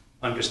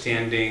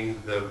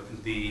 understanding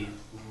the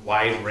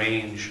wide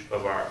range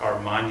of our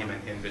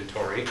monument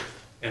inventory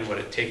and what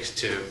it takes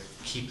to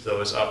keep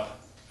those up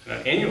on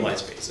an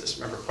annualized basis.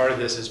 Remember, part of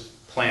this is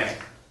planning,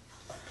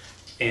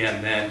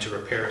 and then to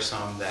repair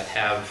some that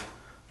have,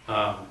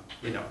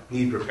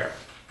 need repair.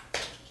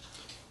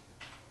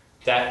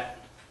 That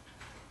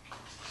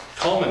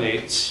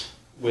culminates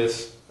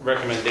with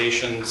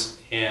recommendations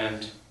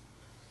and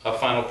a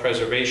final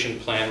preservation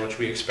plan, which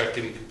we expect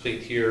to be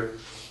complete here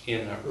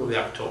in early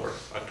October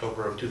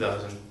of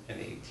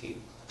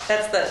 2018.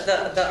 That's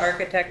the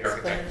architect's The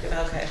architect,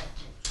 plan? Okay.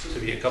 To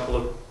be a couple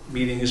of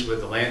meetings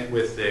with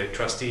the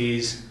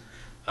trustees,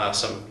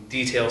 some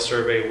detailed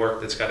survey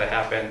work that's got to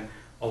happen,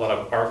 a lot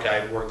of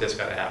archive work that's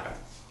got to happen.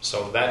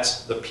 So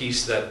that's the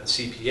piece that the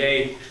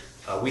CPA,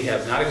 we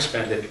have not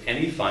expended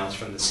any funds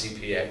from the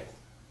CPA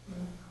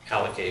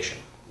allocation.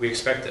 We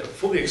expect to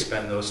fully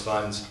expend those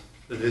funds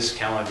this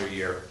calendar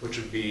year, which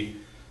would be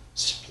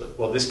split.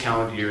 Well, this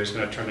calendar year is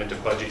going to turn into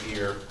budget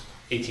year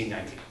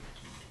 18-19.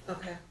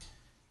 Okay.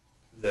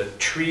 The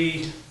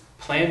tree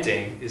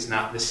planting is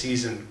not the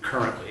season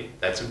currently.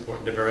 That's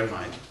important to bear in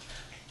mind.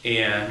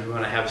 And we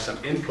want to have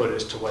some input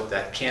as to what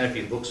that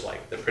canopy looks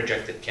like, the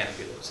projected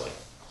canopy looks like.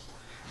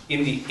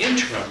 In the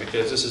interim,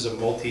 because this is a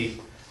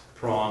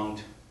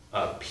multi-pronged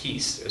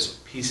piece, there's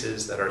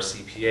pieces that are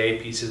CPA,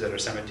 pieces that are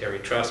cemetery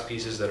trust,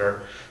 pieces that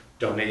are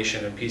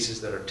donation and pieces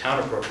that are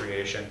town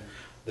appropriation.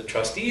 The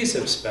trustees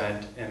have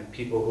spent, and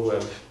people who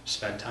have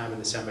spent time in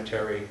the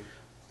cemetery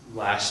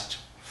last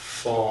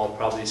fall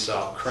probably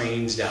saw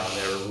cranes down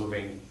there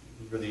removing,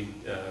 really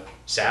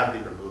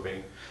sadly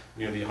removing,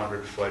 nearly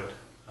 100-foot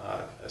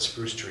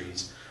spruce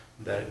trees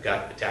that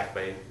got attacked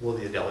by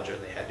woolly adelgid,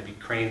 and they had to be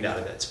craned out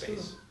of that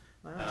space.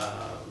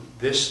 Wow.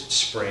 This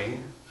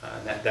spring,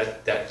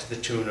 that to the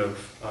tune of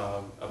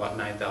about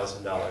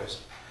 $9,000.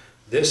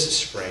 This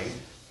spring,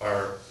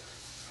 our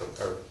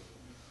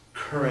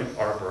current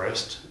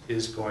arborist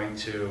is going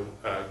to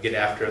get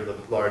after the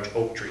large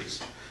oak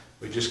trees.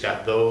 We just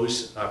got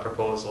those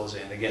proposals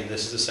in. Again,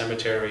 this is the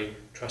cemetery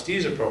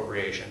trustees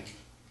appropriation.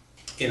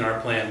 In our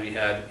plan, we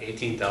had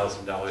 $18,000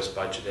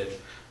 budgeted.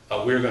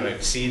 We're going to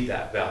exceed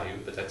that value,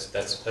 but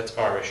that's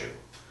our issue.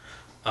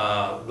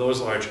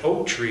 Those large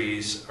oak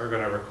trees are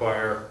going to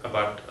require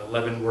about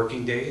 11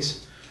 working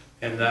days,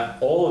 and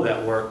that all of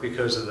that work,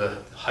 because of the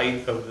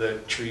height of the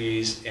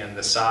trees and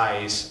the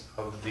size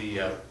of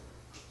the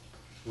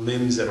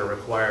limbs that are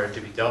required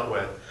to be dealt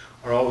with,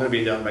 are all going to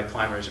be done by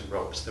climbers and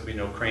ropes. There'll be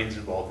no cranes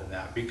involved in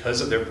that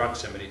because of their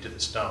proximity to the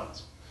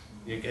stones.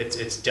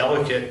 It's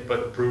delicate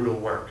but brutal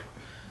work.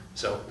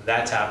 So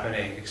that's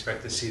happening.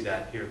 Expect to see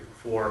that here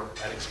before.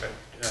 I'd expect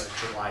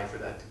July for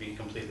that to be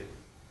completed.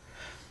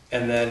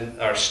 And then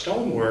our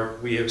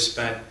stonework, we have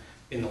spent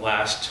in the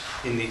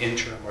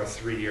interim, or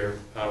 3-year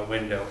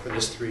window for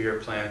this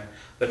 3-year plan.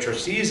 The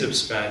trustees have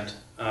spent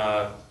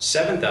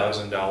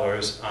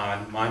 $7,000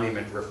 on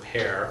monument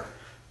repair,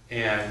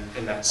 and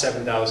in that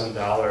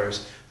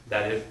 $7,000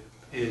 that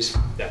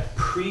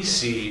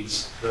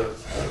precedes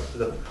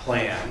the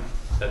plan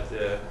that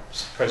the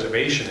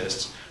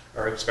preservationists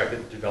are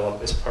expected to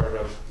develop as part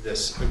of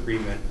this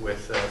agreement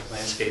with the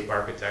landscape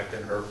architect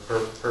and her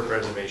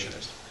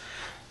preservationist.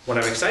 What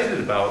I'm excited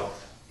about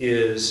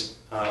is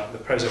the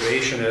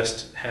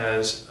preservationist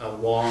has a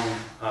long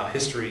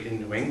history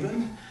in New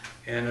England,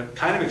 and I'm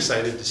kind of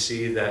excited to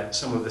see that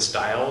some of the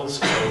styles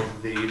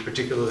of the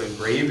particular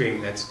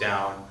engraving that's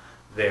down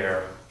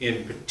there,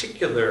 in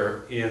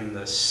particular in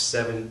the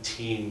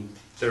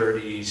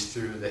 1730s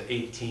through the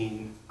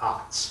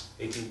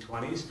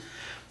 1820s,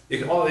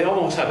 they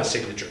almost have a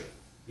signature.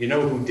 You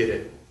know who did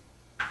it.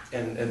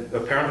 And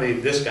apparently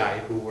this guy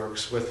who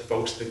works with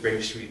folks at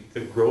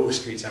the Grove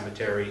Street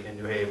Cemetery in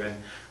New Haven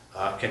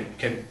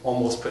can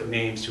almost put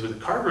names to who the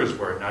carvers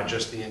were, not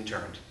just the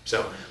interned.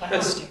 So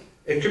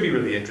it could be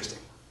really interesting.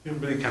 I'm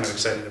really kind of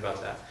excited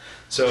about that.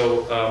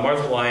 So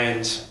Martha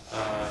Lyons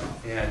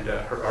and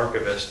her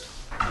archivist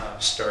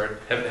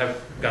have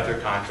got their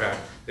contract.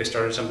 They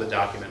started some of the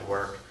document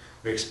work.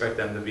 We expect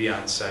them to be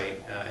on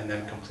site and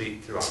then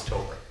complete through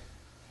October.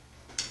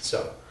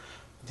 So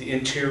the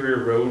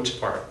interior roads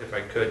part, if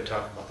I could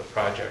talk about the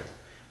project,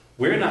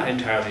 we're not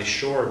entirely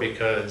sure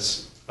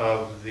because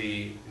of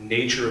the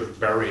nature of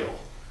burial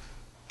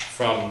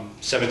from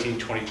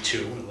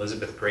 1722 when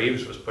Elizabeth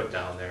Graves was put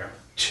down there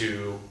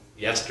to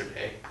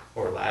yesterday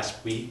or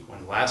last week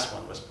when the last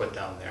one was put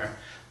down there.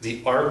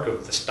 The arc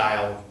of the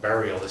style of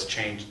burial has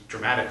changed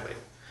dramatically.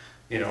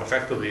 You know,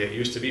 effectively it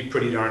used to be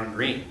pretty darn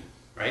green,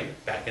 right?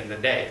 Back in the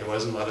day, there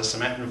wasn't a lot of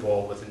cement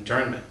involved with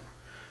internment.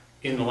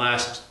 In the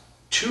last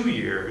 2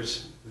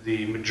 years,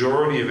 the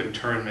majority of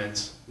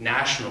internments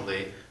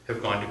nationally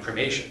have gone to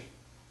cremation.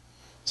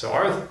 So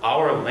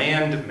our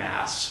land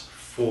mass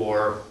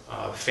for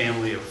a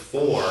family of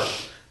 4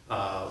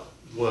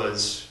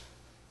 is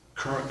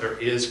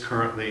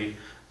currently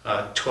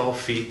 12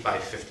 feet by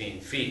 15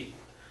 feet.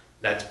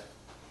 That's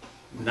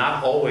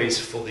not always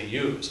fully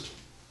used.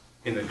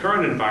 In the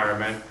current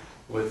environment,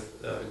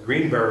 with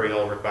green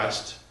burial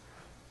request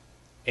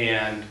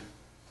and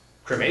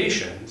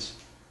cremations,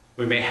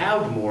 we may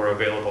have more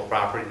available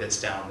property that's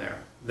down there.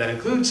 That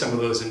includes some of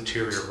those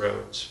interior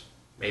roads.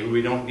 Maybe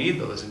we don't need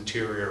those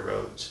interior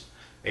roads.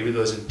 Maybe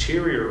those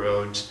interior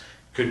roads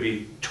could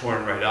be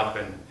torn right up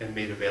and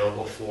made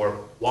available for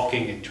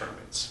walking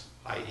interments,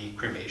 i.e.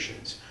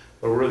 cremations.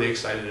 But we're really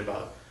excited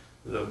about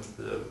the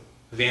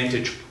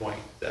vantage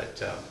point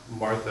that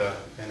Martha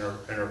and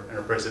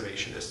her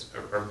preservationists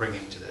are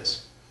bringing to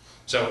this.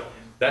 So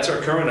that's our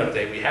current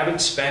update. We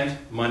haven't spent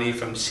money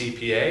from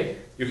CPA.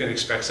 You can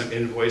expect some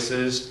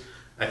invoices.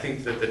 I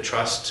think that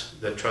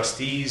the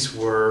trustees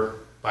were,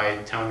 by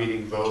town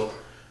meeting vote,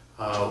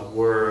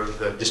 were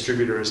the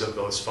distributors of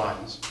those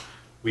funds.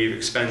 We've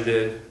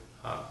expended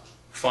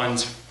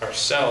funds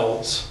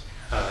ourselves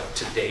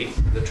to date,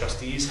 the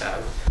trustees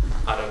have,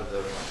 out of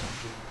the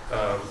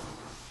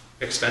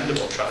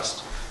expendable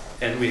trust,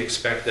 and we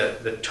expect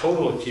that the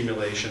total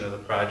accumulation of the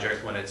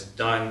project when it's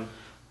done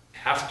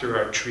after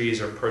our trees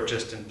are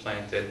purchased and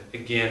planted,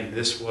 again,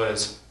 this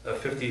was a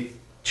 $52,000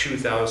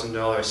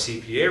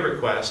 CPA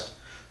request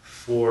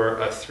for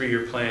a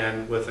 3-year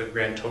plan with a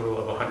grand total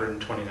of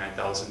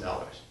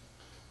 $129,000.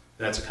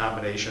 That's a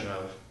combination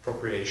of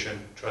appropriation,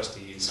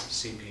 trustees,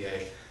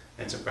 CPA,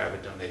 and some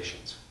private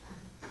donations.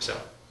 So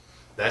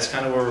that's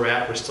kind of where we're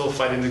at. We're still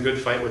fighting the good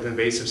fight with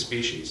invasive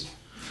species.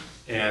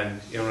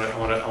 And you know, I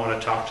want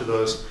to talk to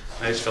those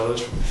nice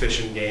fellows from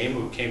Fish and Game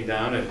who came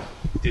down and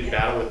did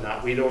battle with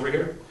knotweed over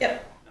here.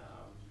 Yep.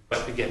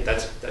 But again,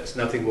 that's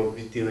nothing we'll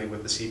be dealing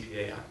with the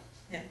CPA on.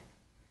 Yeah.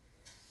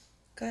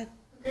 Good.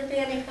 Would there be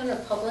any kind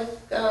of public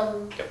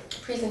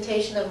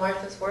presentation of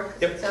Martha's work?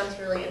 'Cause Yep. it sounds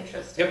really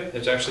interesting. Yep,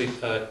 there's actually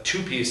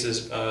two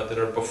pieces that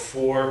are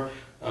before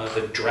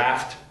the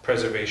draft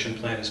preservation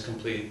plan is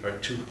complete, or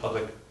two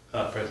public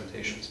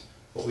presentations.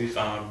 What we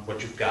found,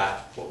 what you've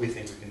got, what we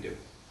think we can do.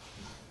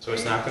 So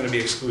it's not going to be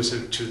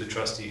exclusive to the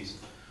trustees.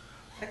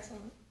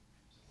 Excellent.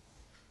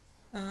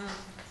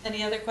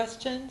 Any other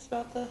questions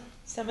about the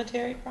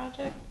cemetery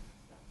project?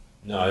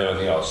 No, the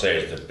only thing I'll say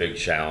is the big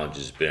challenge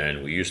has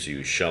been, we used to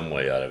use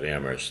Shumway out of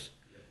Amherst,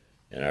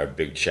 and our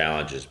big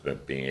challenge has been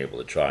being able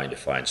to try to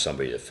find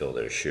somebody to fill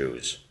their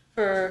shoes.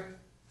 For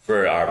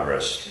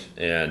arborists.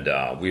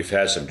 And we've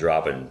had some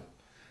chop and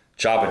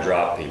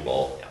drop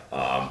people,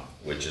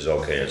 which is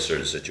okay in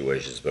certain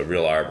situations, but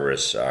real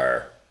arborists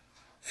are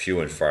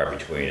few and far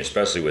between,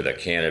 especially with a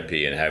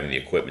canopy and having the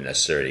equipment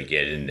necessary to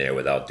get in there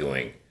without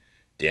doing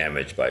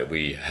damage.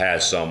 We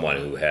had someone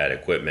who had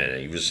equipment,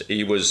 and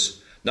he was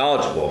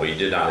knowledgeable, but he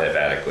did not have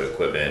adequate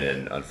equipment,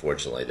 and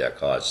unfortunately that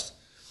caused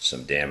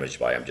some damage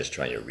by him just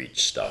trying to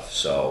reach stuff.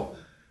 So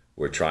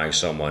we're trying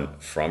someone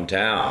from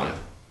town,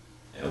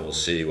 and we'll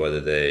see whether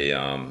they,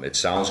 it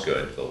sounds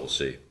good, but we'll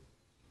see.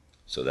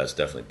 So that's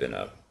definitely been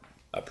a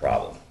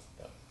problem.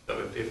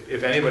 So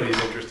if anybody's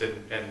interested,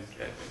 and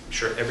I'm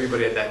sure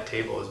everybody at that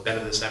table has been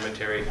to the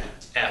cemetery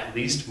at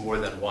least more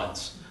than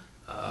once.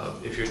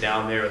 If you're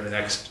down there in the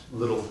next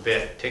little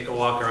bit, take a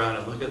walk around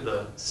and look at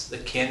the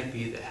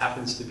canopy that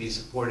happens to be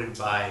supported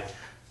by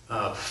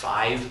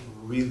 5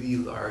 really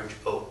large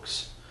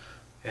oaks.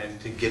 And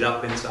to get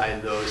up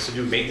inside those, to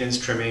do maintenance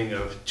trimming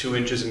of 2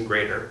 inches and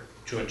greater,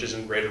 2 inches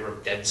and greater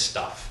of dead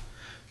stuff.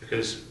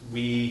 Because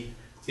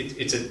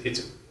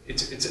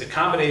it's a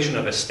combination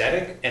of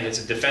aesthetic and it's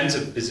a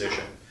defensive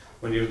position.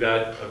 When you've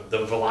got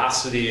the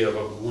velocity of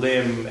a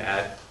limb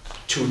at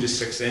 2 to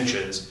 6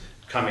 inches,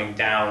 coming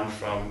down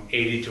from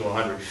 80 to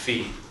 100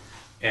 feet,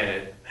 and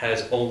it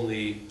has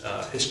only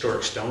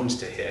historic stones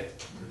to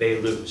hit, they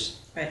lose.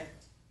 Right.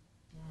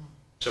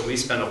 So we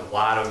spend a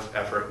lot of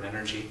effort and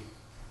energy.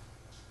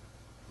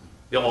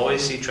 You'll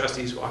always see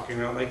trustees walking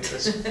around like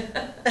this.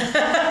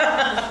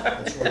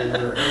 That's why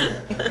we're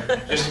here.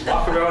 Just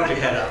walk around with your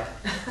head up.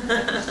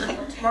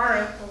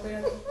 Tomorrow,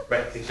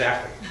 Right,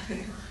 exactly.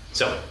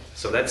 So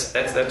that's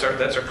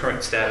our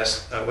current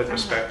status with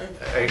respect.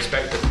 I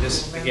expect that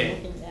this,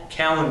 again,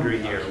 calendar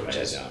year, which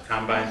is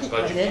combined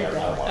budget year,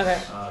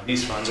 Okay.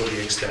 these funds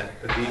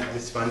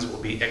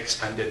will be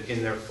expended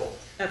in their full.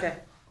 Okay.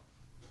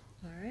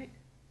 All right.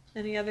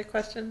 Any other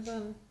questions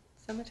on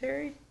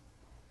cemetery?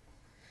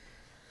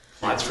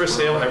 Lots for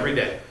sale every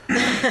day. See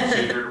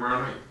you here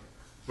tomorrow night.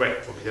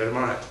 Right, we'll be there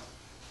tomorrow night.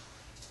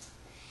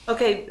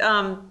 Okay,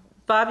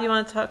 Bob, you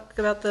want to talk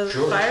about the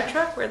Sure. fire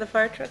truck? Where the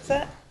fire truck's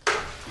at?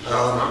 He's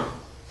out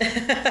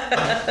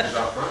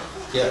front.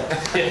 Yeah.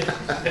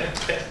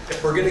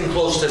 We're getting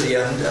close to the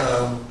end.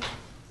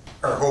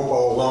 Our hope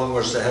all along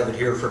was to have it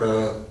here for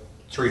the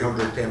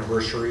 300th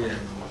anniversary, and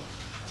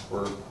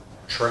we're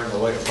trying to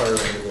light a fire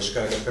under this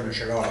guy to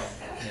finish it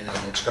off. And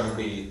it's going to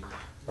be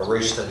a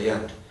race to the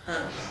end.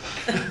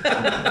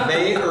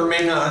 May or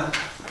may not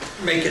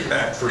make it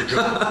back for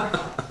June.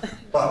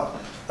 But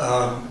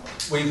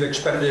we've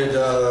expended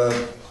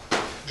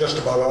just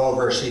about all of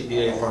our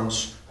CPA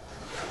funds,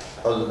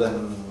 other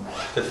than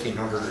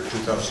 $1,500 or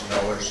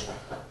 $2,000.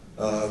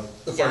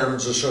 The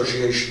Firemen's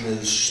Association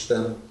has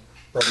spent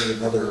probably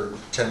another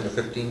 $10,000 to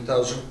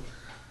 $15,000.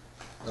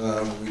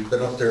 We've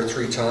been up there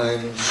 3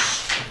 times.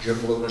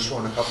 Jim Loomis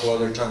won a couple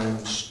other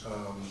times.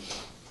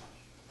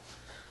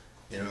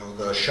 You know,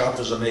 the shop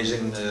is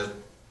amazing. The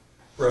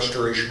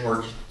restoration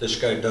work this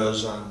guy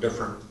does on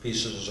different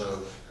pieces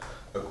of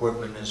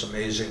equipment is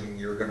amazing.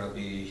 You're going to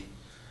be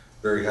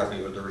very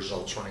happy with the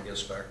results when it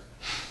gets back.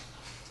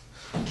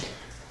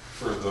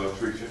 For the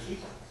 350?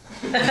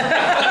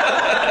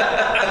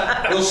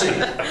 We'll see.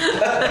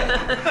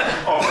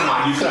 Oh, come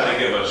on, you gotta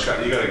give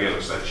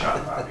us that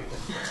shot, Bobby.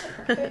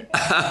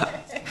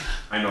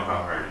 I know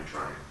how hard you're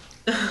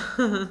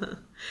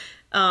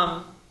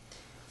trying.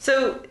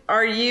 So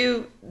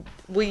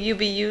will you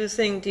be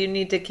using, do you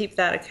need to keep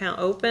that account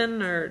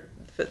open or?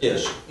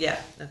 Yes. Yeah,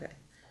 okay.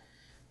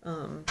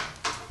 All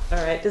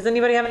right, does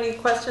anybody have any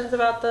questions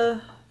about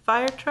the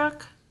fire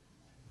truck?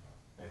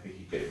 I think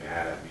he'd get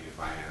mad at me if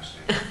I asked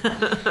him.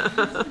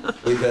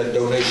 We've had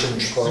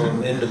donations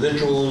from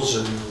individuals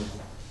and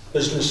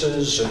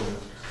businesses, and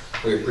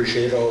we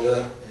appreciate all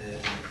that. And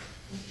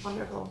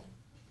Wonderful.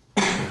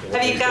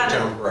 Have you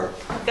gotten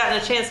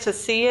a chance to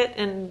see it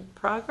in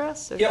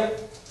progress? Or? Yep.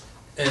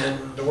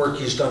 And the work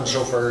he's done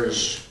so far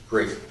is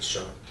great.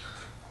 So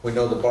we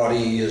know the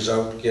body is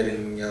out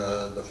getting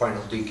the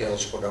final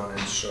decals put on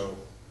it, so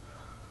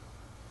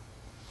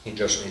he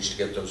just needs to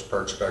get those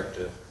parts back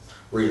to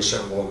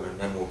reassemble them, and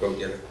then we'll go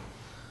get it.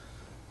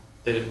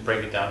 They didn't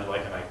break it down to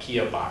like an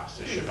IKEA box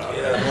to ship out.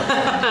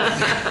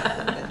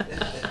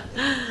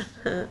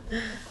 Yeah.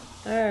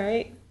 All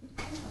right.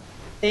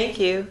 Thank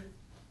you.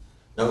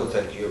 No,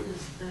 thank you.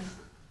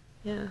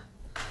 Yeah.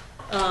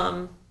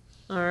 All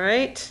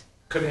right.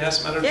 Could I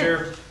ask, Madam Yeah.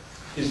 Chair,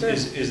 Sure.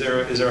 is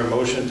there a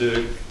motion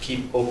to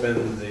keep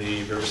open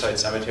the Riverside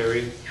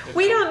Cemetery?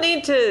 We don't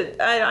need to,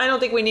 I don't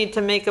think we need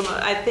to make them,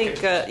 I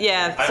think,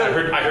 yeah. I so-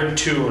 heard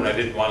two, and I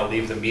didn't want to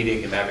leave the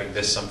meeting and having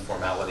this some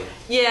formality.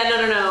 Yeah,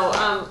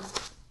 no.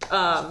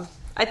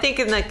 I think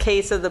in the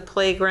case of the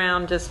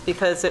playground, just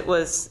because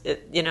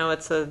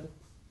it's a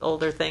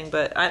older thing,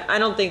 but I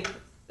don't think,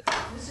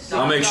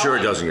 I'll make sure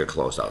it doesn't get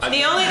closed out.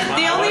 the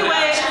only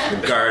way,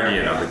 The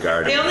guardian of the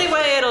guardian. the only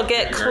way it'll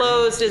get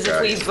closed is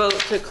if we vote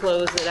to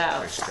close it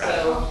out,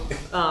 so,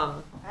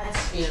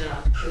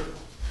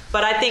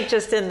 but I think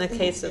just in the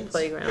case of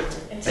playground.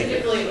 And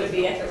typically it would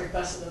be at the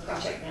request of the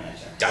project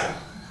manager. Got it.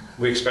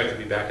 We expect to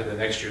be back at the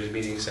next year's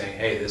meeting saying,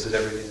 hey, this is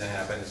everything that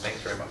happened, and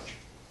thanks very much.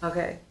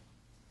 Okay.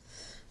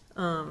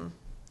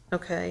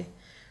 Okay.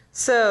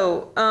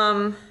 So,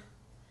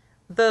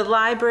 the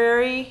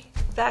library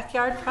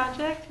backyard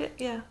project,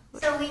 yeah.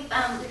 So we've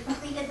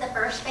completed the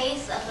first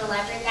phase of the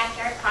library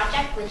backyard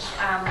project, which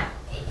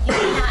you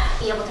may not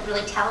be able to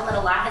really tell, but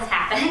a lot has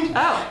happened.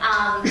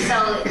 Oh.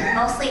 So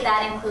mostly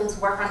that includes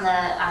work on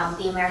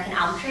the American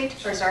elm tree to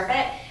preserve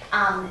it.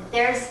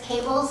 There's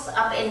cables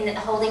up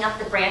holding up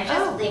the branches.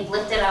 Oh. They've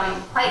lifted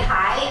them quite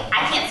high.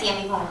 I can't see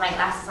them even with my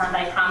glasses on,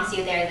 but I promise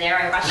you they're there.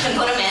 I rushed to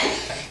put them in.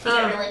 If you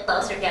get really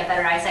close or if you have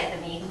better eyesight than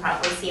me, you can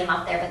probably see them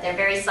up there, but they're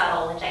very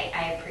subtle, which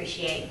I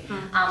appreciate.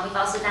 We've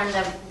also done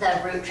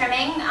the root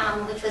trimming,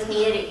 which was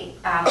needed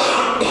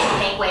to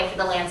make way for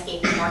the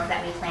landscaping work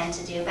that we plan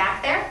to do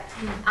back there.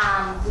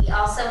 We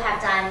also have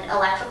done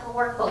electrical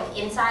work both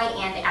inside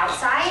and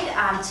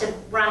outside to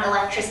run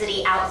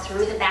electricity out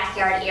through the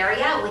backyard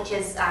area, which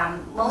is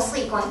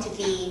mostly going to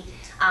be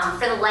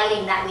for the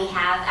lighting that we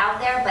have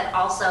out there, but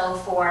also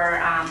for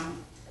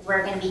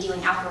we're going to be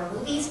doing outdoor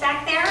movies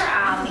back there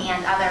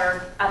and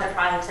other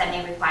projects that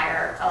may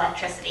require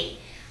electricity.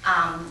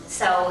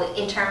 So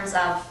in terms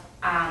of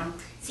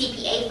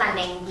CPA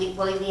funding,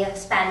 what we have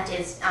spent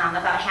is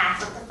about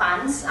half of the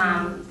funds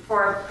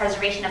for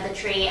preservation of the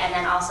tree and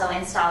then also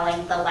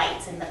installing the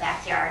lights in the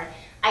backyard.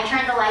 I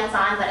turned the lights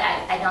on, but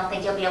I don't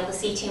think you'll be able to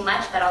see too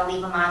much, but I'll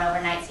leave them on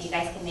overnight so you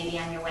guys can maybe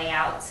on your way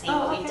out see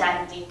what we've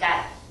done. We've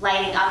got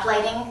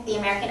uplighting the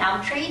American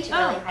elm tree to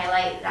really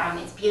highlight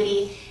its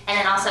beauty, and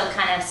then also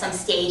kind of some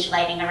stage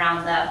lighting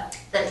around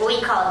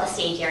we call it the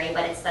stage area,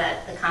 but it's the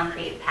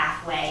concrete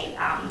pathway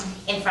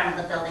in front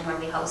of the building where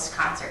we host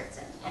concerts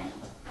and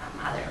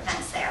other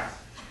events there.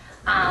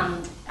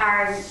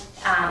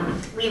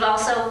 We've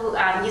also,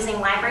 using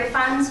library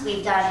funds,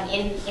 we've done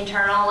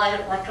internal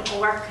electrical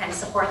work, kind of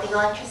support the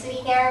electricity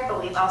there,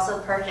 but we've also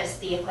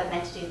purchased the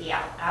equipment to do the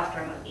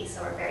outdoor movies,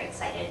 so we're very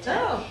excited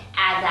to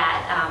add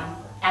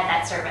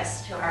that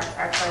service to our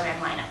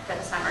program lineup for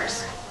the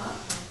summers.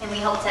 And we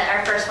hope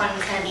our first one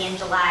is going to be in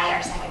July,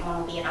 our second one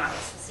will be in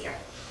August this year.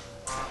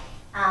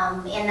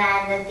 And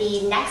then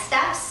the next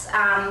steps,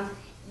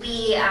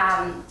 we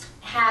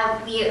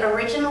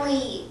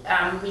originally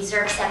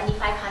reserved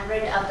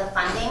 $7,500 of the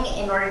funding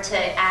in order to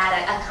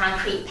add a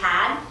concrete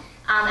pad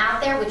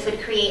out there, which would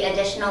create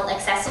additional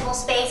accessible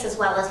space as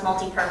well as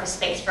multi-purpose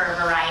space for a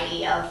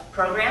variety of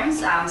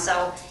programs.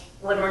 So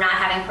when we're not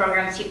having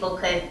programs, people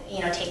could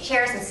take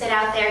chairs and sit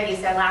out there,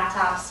 use their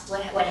laptops,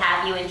 what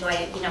have you,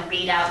 enjoy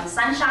read out in the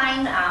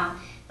sunshine.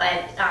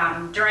 But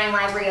during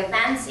library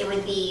events, it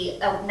would be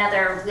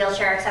another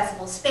wheelchair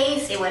accessible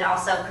space. It would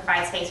also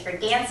provide space for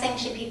dancing,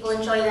 should people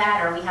enjoy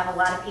that, or we have a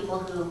lot of people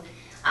who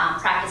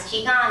practice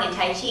Qigong and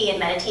Tai Chi and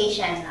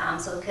meditation,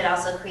 so it could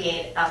also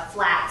create a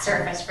flat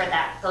surface for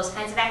those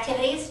kinds of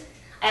activities.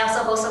 I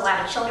also host a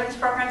lot of children's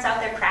programs out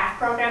there, craft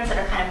programs that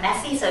are kind of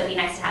messy, so it'd be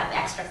nice to have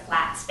extra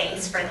flat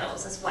space for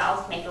those as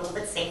well, to make it a little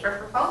bit safer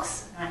for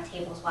folks.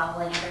 Tables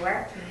wobbling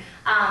everywhere.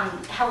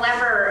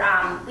 However,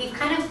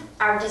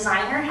 our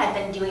designer had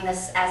been doing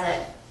this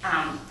as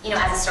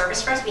a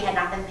service for us. We had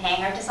not been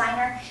paying our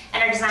designer,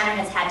 and our designer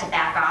has had to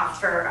back off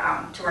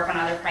to work on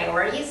other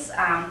priorities.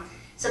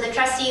 So the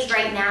trustees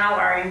right now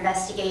are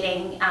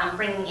investigating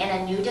bringing in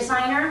a new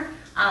designer,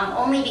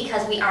 only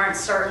because we aren't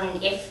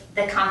certain if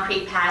the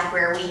concrete pad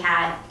where we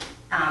had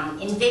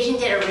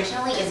envisioned it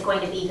originally is going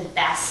to be the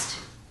best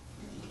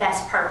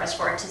purpose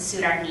for it to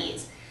suit our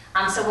needs.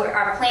 So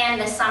our plan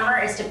this summer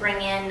is to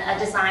bring in a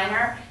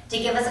designer to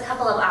give us a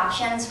couple of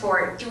options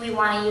for, do we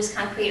want to use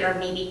concrete or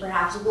maybe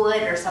perhaps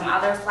wood or some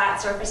other flat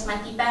surface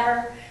might be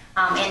better?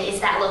 And is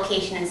that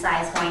location and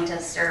size going to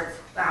serve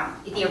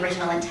the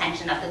original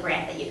intention of the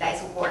grant that you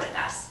guys awarded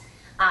us?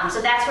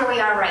 So that's where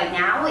we are right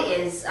now,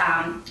 is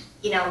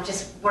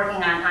just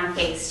working on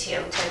phase 2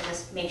 to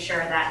just make sure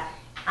that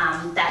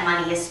that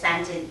money is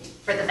spent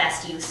for the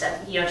best use of,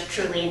 to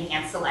truly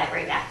enhance the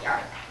library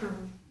backyard.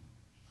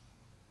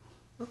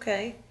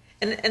 Okay,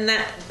 and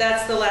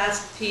that's the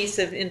last piece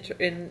of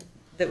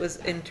that was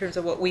in terms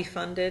of what we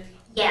funded.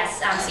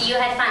 Yes, so you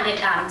had funded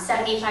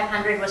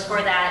 $7,500 was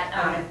for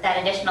that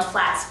additional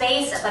flat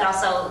space, but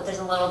also there's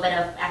a little bit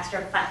of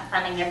extra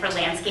funding there for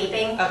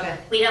landscaping. Okay.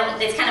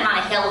 It's kind of on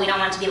a hill. We don't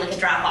want it to be like a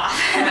drop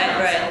off.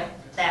 Right.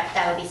 So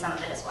that would be some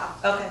of it as well.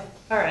 Okay,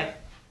 all right.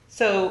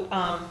 So,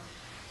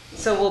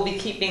 so we'll be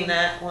keeping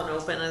that one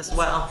open as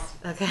well.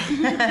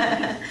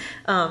 Okay.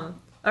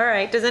 All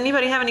right. Does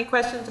anybody have any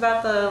questions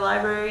about the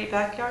library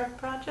backyard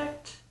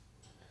project?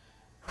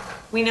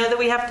 We know that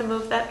we have to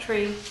move that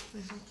tree.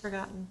 We've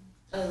forgotten.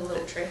 A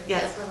little tree.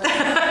 Yes.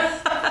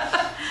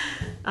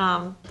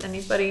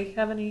 Anybody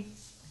have any?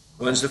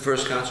 When's the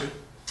first concert?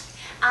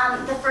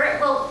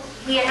 Well,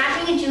 we are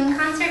not doing a June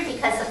concert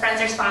because the Friends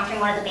are sponsoring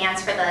one of the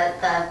bands for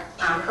the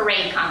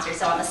parade concert.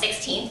 So on the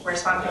 16th, we're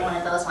sponsoring one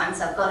of those ones,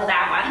 so go to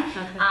that one.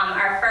 Okay.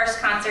 Our first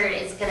concert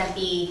is going to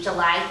be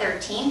July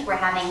 13th. We're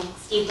having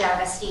Steve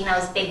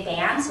D'Agostino's big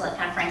band, so like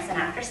kind of Frank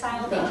Sinatra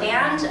style big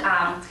band.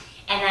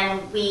 And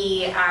then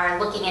we are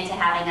looking into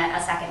having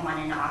a second one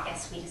in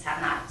August. We just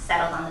have not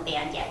settled on the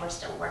band yet. We're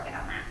still working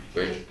on that.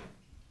 Great.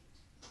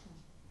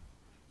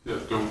 The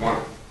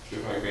one,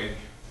 if I may,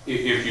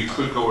 if you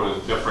could go to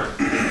a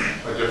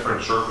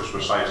different surface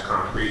besides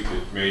concrete,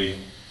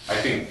 I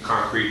think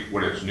concrete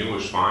when it's new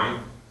is fine,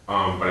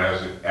 but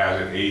as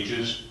it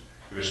ages,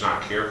 if it's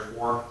not cared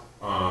for,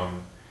 so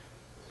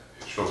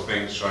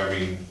I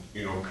mean,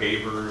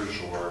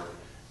 pavers or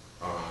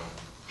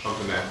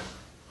something that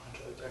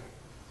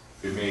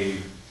it may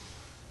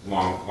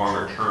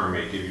longer term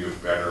may give you a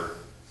better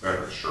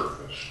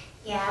surface.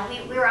 Yeah,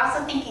 we were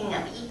also thinking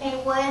of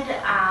Ipe wood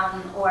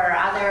or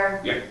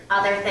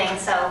other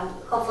things. So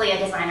hopefully a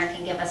designer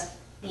can give us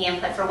the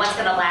input for what's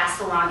going to last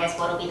the longest,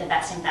 what will be the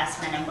best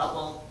investment, and what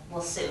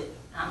will suit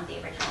the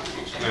original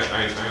intention.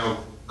 I know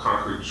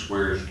concrete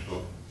squares.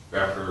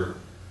 After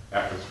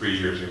 3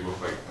 years, they look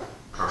like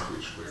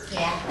concrete squares.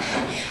 Yeah.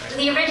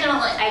 The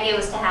original idea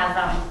was to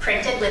have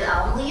printed with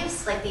elm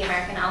leaves, like the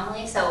American elm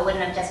leaves, so it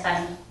wouldn't have just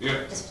been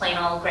just plain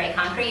old gray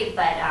concrete,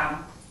 but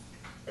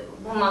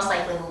we'll most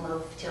likely will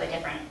move to a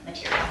different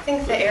material. I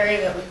think the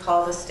area that we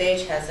call the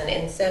stage has an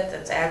inset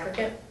that's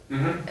aggregate,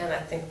 and I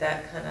think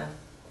that kind of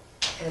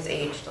has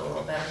aged a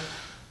little better.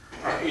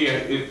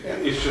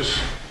 It's just,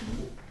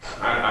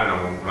 I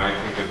don't know, when I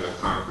think of the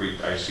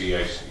concrete, I see,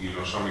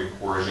 somebody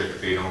pours it,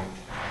 if they don't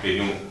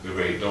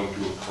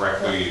do it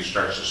correctly, it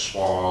starts to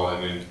swell,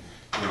 and then,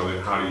 then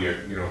how do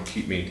you,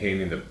 keep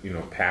maintaining the,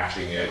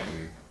 patching it,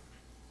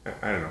 and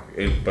I don't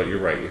know, but you're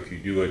right, if you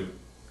do it,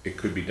 it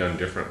could be done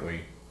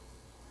differently,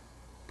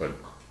 but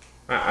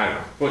I don't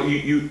know, well,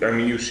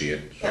 you see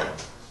it, so. Yeah.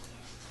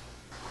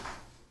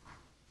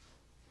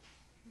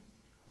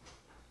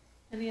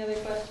 Any other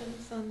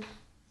questions on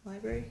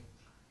library?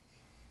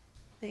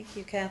 Thank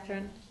you,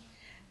 Catherine.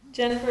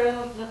 Jennifer,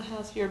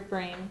 how's your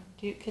brain?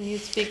 Can you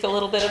speak a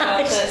little bit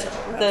about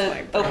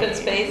the open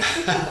space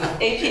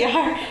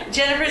APR?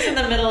 Jennifer's in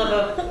the middle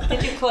of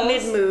did you close?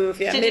 Mid-move,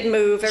 yeah,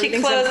 mid-move. She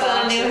closed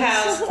on a new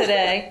house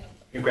today.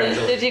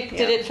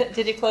 Congratulations.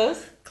 Did you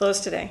close?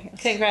 Closed today.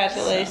 Yes.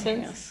 Congratulations. So,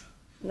 yes.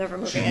 Never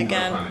moving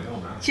again.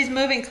 She's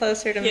moving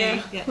closer to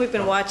me. Yeah, we've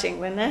been watching.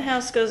 When that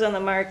house goes on the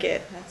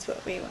market, that's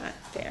what we want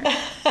there.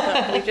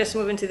 So we're just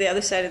moving to the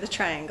other side of the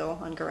triangle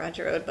on Garage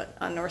Road, but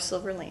on North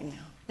Silver Lane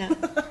now. Yeah.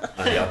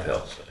 On the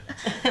uphill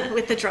side.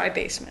 With the dry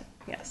basement,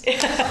 yes. There's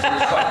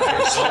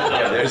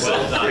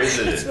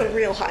a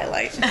real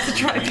highlight, the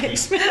dry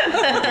basement.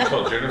 I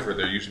told Jennifer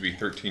there used to be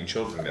 13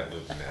 children that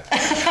lived in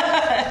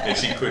that, and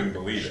she couldn't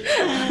believe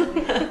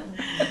it.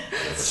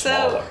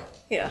 So,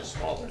 yeah.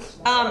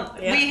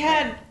 we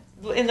had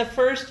in the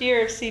first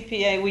year of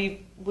CPA,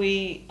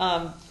 we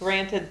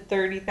granted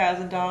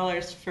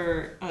 $30,000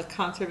 for a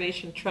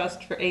conservation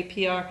trust for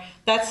APR.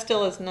 That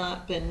still has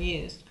not been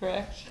used,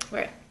 correct?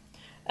 Right.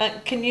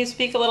 Can you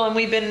speak a little?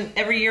 And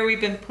every year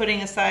we've been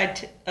putting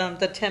aside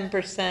the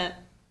 10%,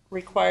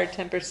 required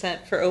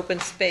 10% for open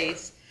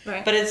space.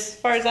 Right. But as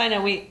far as I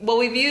know, we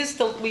used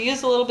a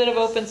little bit of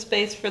open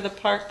space for the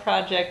park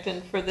project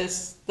and for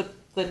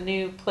the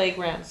new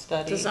playground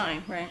study.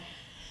 Design, right.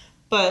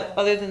 But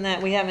other than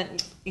that, we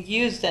haven't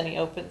used any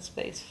open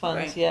space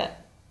funds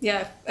yet.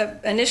 Yeah,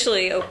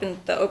 initially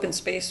the open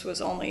space was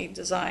only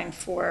designed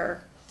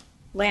for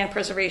land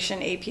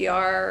preservation,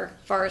 APR,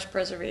 forest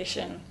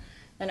preservation,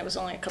 and it was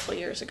only a couple of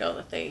years ago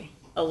that they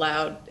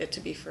allowed it to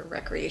be for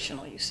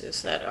recreational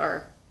uses that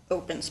are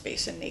open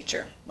space in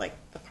nature, like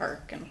the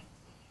park and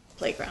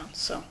playgrounds.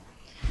 So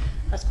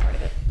that's part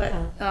of it. But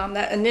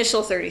that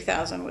initial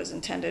 $30,000 was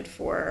intended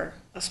for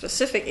a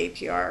specific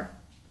APR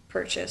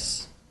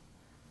purchase.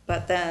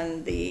 But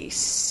then the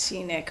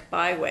scenic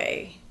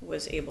byway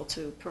was able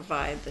to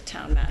provide the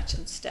town match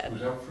instead.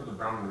 Was that for the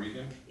Brown and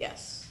Regan?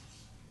 Yes.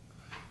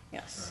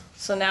 Yes.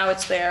 So now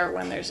it's there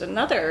when there's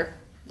another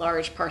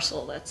large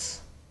parcel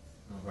that's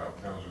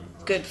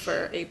good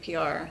for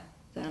APR,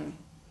 then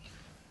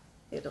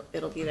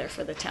it'll be there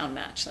for the town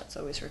match. That's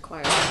always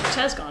required, which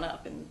has gone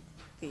up in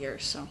the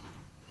years. So,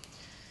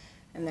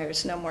 and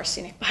there's no more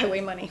scenic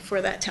byway money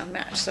for that town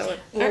match. So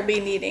we'll be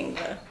needing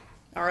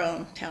our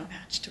own town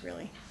match to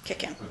really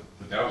kick in.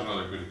 But that was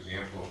another good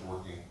example of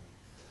working.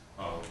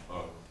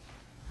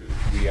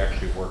 We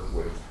actually worked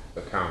with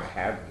the town of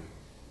Hadley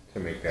to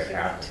make that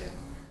happen.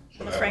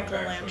 So the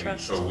Franklin Land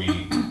Trust. So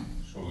we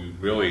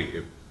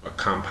really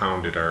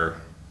compounded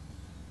our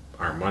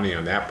our money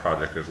on that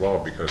project as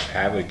well, because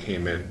Hadley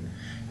came in,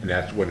 and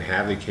that's when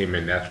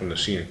the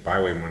scenic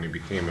byway money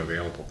became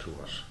available to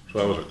us. So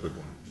that was a good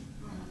one.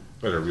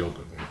 That was a real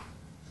good one.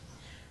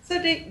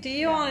 So do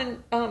you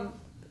on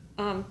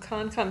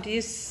Concom, do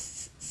you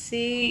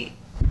see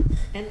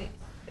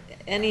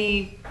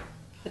any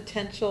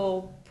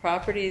potential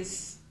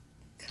properties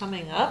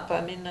coming up?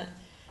 I mean,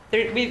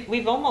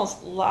 we've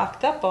almost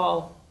locked up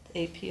all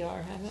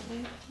APR, haven't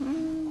we?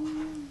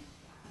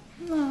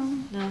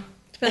 No.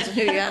 Depends on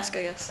who you ask,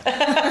 I guess.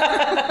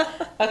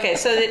 Okay,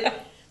 so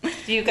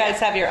do you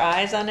guys have your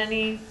eyes on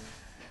any?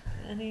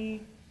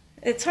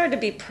 It's hard to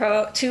be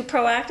too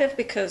proactive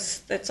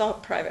because it's all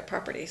private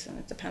properties, and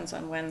it depends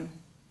on when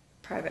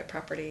private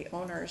property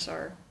owners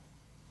are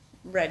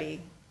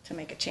ready to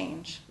make a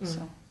change.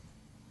 So.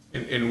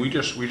 And we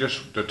just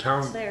the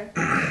town It's there.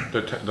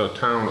 the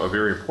town, a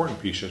very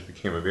important piece just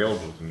became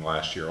available within the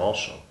last year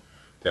also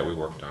that we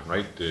worked on,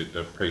 right?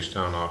 The Praise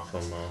Town off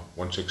from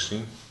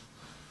 116.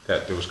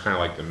 That there was kind of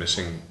like the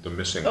missing.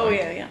 Oh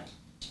link. yeah,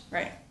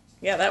 right.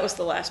 Yeah, that was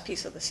the last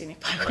piece of the scenic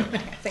byway. Right. I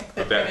think.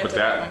 But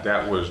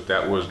that was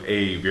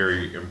a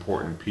very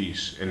important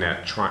piece, and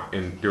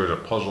and there was a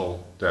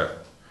puzzle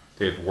that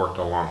they'd worked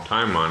a long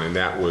time on, and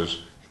that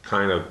was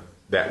kind of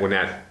that when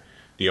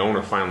the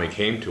owner finally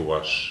came to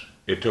us,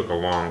 it took a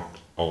long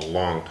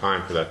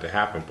time for that to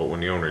happen. But when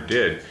the owner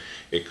did,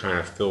 it kind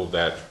of filled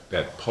that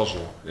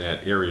puzzle,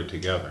 that area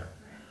together.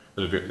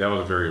 That was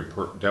a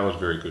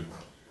very good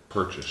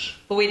purchase.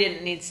 But we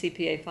didn't need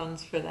CPA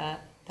funds for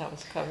that. That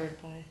was covered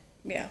by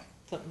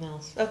something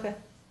else. Okay.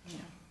 Yeah.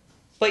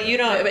 But you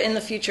don't. But in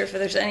the future, if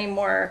there's any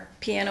more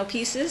piano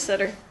pieces that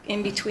are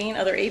in between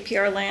other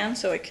APR land,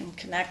 so it can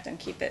connect and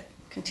keep it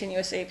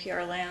continuous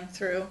APR land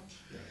through.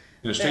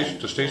 And the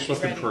state's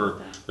looking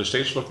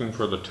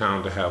for the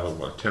town to have a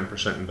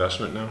 10%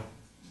 investment now.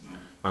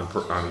 On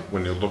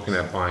when you're looking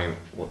at buying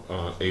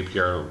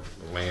APR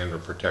land or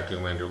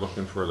protected land, you're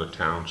looking for the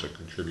towns to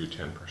contribute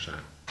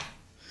 10%.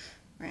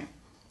 Right.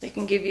 They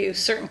can give you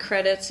certain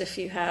credits if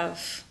you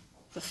have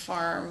the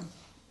farm,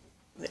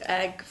 the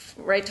ag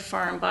right to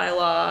farm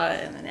bylaw,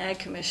 and an ag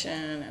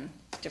commission, and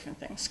different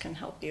things can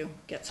help you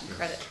get some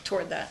credit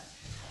toward that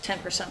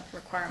 10%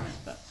 requirement.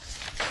 But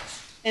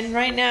And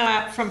right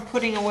now, from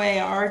putting away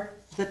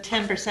the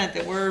 10%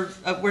 that we're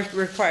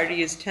required to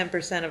use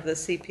 10% of the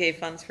CPA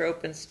funds for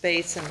open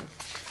space, and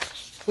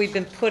we've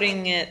been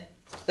putting it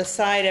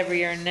aside every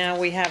year. And now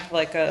we have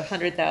like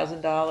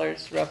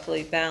 $100,000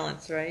 roughly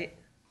balance, right?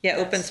 Yeah,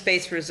 open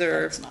space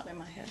reserve. It's not in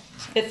my head.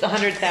 So. It's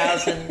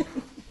 100,000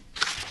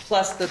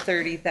 plus the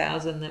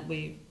 30,000 that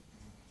we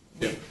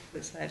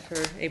decide for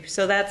AP.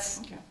 So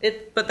that's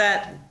it. But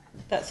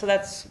so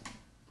that's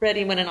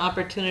ready when an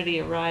opportunity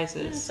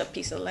arises. It's a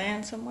piece of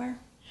land somewhere.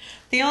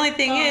 The only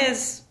thing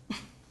is,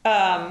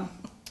 it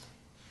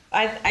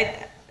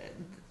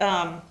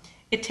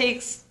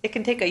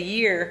can take a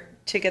year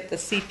to get the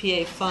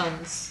CPA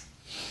funds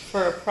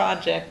for a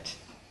project.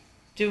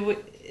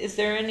 Is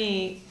there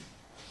any?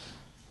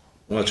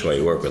 Well, that's why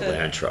you work with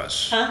land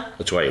trusts. Huh?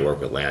 That's why you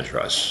work with land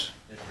trusts.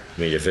 I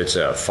mean, if it's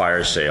a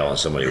fire sale and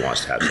somebody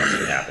wants to have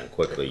something happen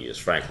quickly, as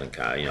Franklin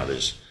County,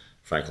 there's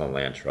Franklin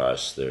Land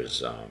Trust,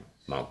 there's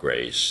Mount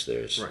Grace,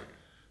 there's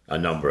a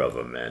number of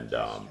them, and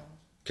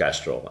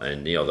Kestrel,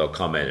 and they'll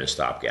come in and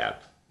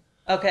stopgap.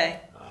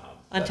 Okay.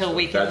 Until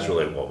we can. That's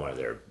really what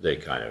they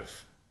kind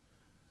of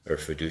are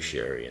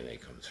fiduciary, and they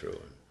come through.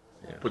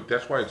 But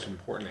that's why it's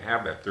important to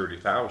have that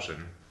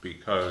 30,000,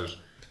 because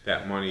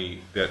that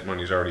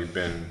money's already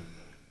been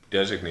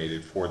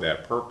designated for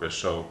that purpose.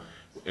 So,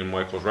 and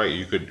Michael's right,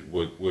 you could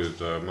with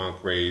Mount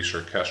Grace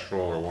or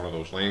Kestrel or one of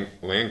those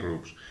land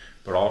groups,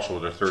 but also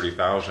the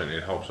 30,000,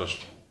 it helps us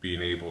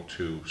being able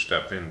to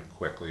step in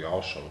quickly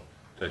also,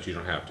 that you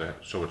don't have to.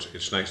 So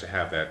it's nice to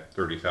have that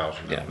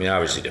 30,000. Yeah, I mean,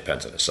 obviously it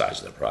depends on the size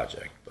of the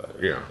project,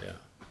 but yeah.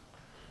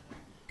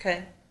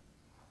 Okay.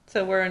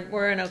 So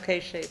we're in okay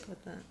shape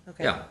with that.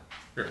 Okay. Yeah.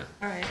 Sure.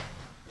 All right.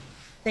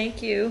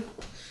 Thank you.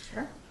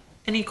 Sure.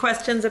 Any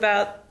questions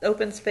about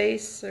open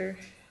space or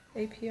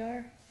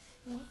APR?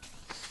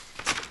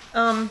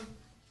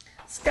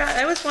 Scott,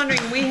 I was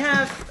wondering, we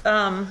have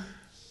an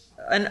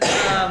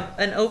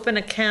open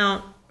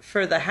account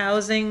for the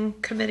housing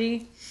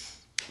committee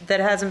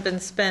that hasn't been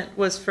spent,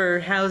 was for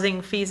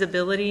housing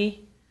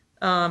feasibility,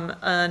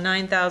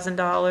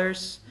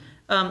 $9,000.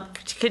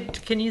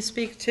 Can you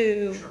speak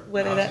to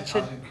whether that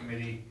should? The housing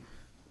committee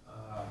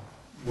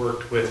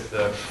worked with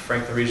the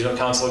Franklin Regional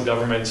Council of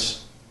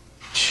Governments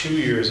 2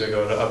 years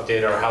ago to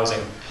update our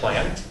housing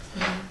plan.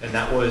 And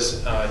that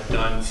was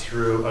done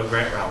through a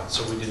grant round,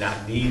 so we did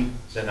not need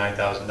the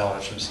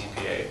 $9,000 from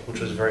CPA, which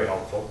was very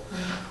helpful.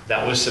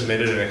 That was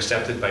submitted and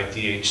accepted by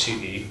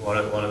DHCD. One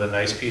of the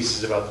nice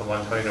pieces about the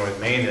 120 North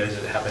Main is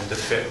it happened to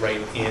fit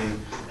right in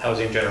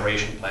housing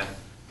generation plan.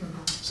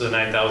 So the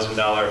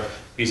 $9,000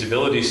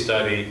 feasibility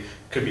study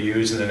could be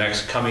used in the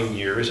next coming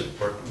years,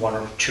 or 1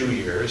 or 2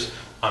 years,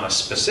 on a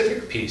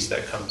specific piece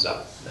that comes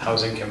up. The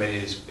housing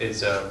committee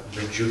is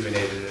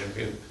rejuvenated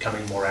and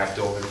becoming more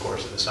active over the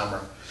course of the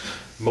summer.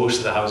 most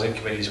of the housing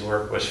committee's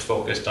work was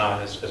focused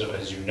on,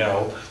 as you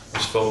know,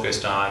 was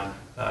focused on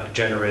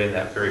generating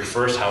that very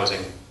first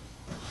housing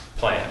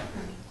plan.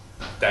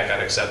 That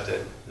got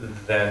accepted.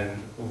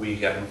 Then we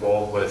got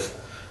involved with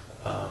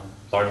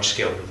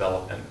large-scale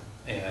development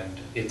and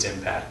its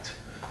impact.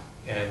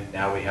 And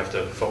now we have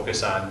to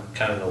focus on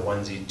kind of the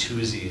onesie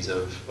twosies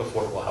of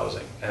affordable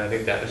housing. And I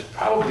think that is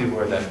probably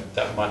where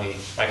that money,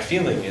 my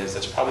feeling is,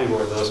 that's probably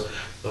where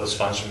those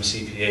funds from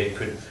CPA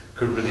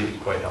could really be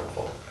quite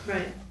helpful.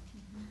 Right.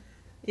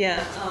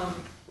 Yeah.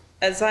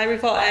 As I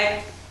recall,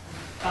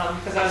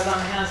 because I was on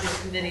the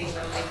housing committee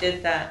when we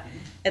did that.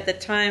 At the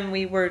time,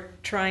 we were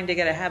trying to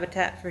get a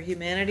Habitat for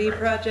Humanity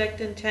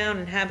project in town,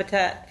 and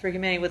Habitat for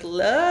Humanity would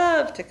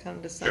love to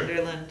come to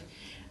Sunderland.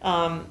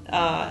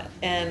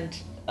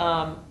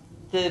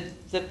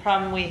 The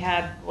problem we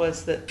had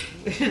was that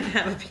we didn't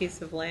have a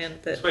piece of land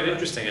that... It's quite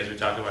interesting as we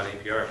talk about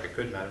APR, if I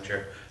could, Madam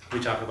Chair, we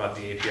talk about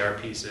the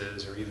APR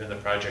pieces, or even the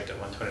project at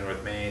 120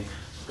 North Main,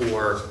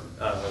 or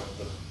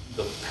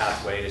the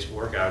pathways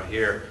work out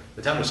here.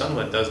 The town of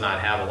Sunderland does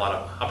not have a lot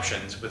of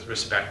options with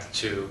respect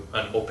to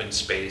an open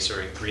space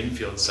or a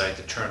greenfield site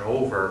to turn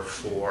over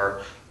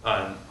for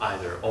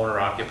either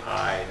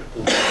owner-occupied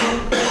or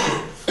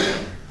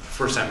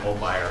first-time home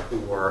buyer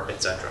or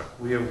etc.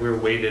 We're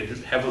weighted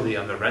heavily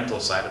on the rental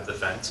side of the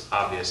fence,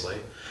 obviously,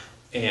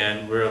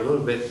 and we're a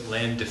little bit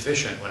land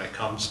deficient when it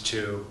comes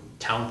to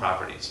town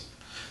properties.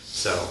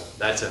 So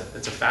it's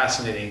a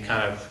fascinating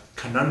kind of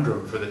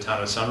conundrum for the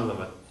town of Sunderland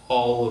with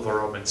all of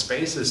our open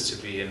spaces to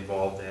be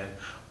involved in,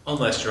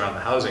 unless you're on the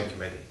housing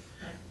committee.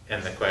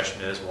 And the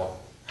question is, well,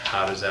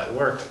 how does that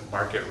work?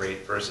 Market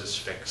rate versus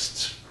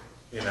fixed,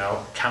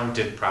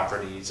 counted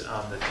properties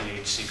on the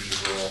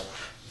DHCP rule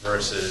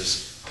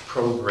versus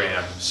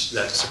programs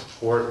that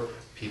support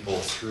people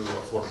through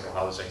affordable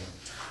housing.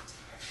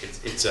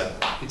 It's an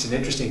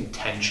interesting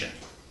tension.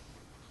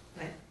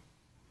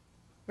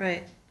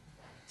 Right.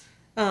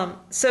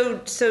 So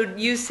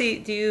you see?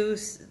 Do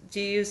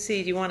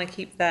you want to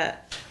keep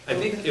that? I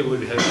think it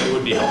would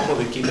be helpful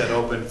to keep that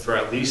open for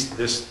at least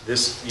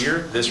this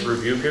year, this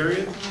review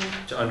period,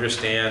 to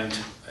understand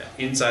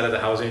inside of the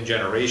housing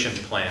generation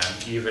plan,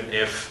 even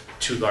if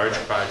two large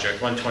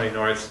projects, 120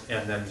 North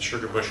and then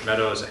Sugar Bush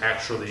Meadows,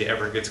 actually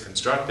ever gets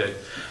constructed,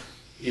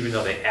 even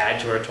though they add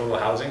to our total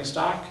housing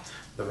stock,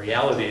 the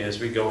reality is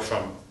we go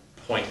from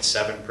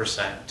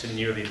 0.7% to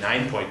nearly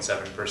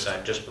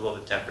 9.7%, just below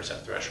the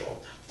 10%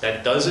 threshold.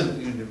 That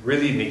doesn't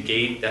really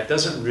negate, that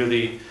doesn't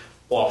really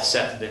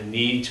offset the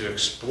need to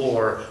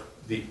explore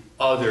the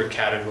other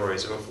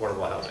categories of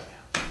affordable housing.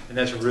 And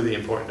that's really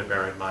important to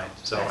bear in mind.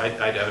 So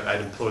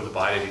I'd implore the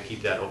body to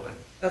keep that open.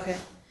 Okay.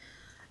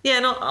 Yeah,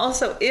 and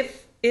also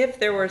if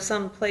there were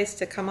some place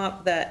to come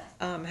up that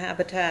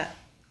Habitat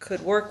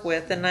could work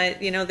with, and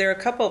there are a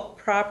couple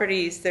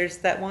properties. There's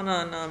that one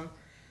on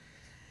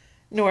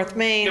North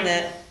Main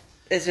that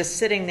is just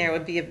sitting there,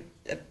 would be a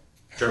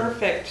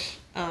perfect.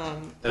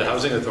 The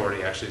Housing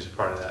Authority actually is a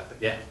part of that,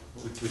 but yeah,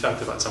 we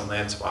talked about some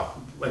land swap.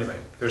 Anyway,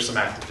 there's some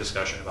active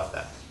discussion about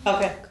that.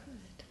 Okay.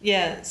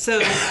 Yeah.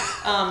 So,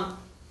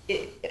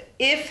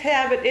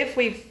 if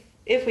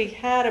we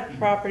had a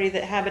property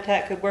that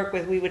Habitat could work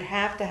with, we would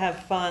have to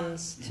have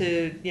funds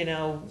to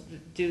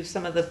do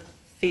some of the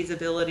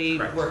feasibility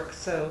work.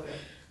 So,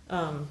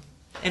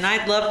 and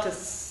I'd love to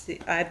see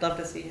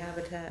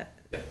Habitat.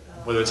 Yeah.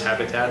 Whether it's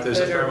Habitat, there's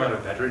a fair amount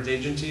of veterans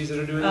agencies that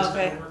are doing this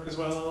kind of work as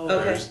well.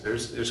 Okay.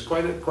 There's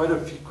quite a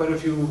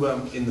few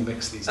in the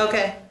mix these days.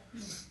 Okay.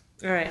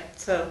 All right.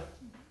 So,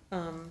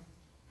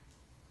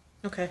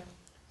 okay.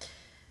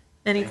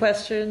 Any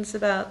questions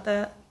about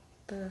that?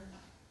 The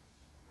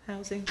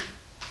housing?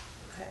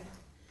 Okay.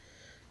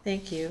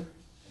 Thank you.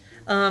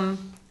 And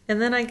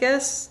then I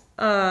guess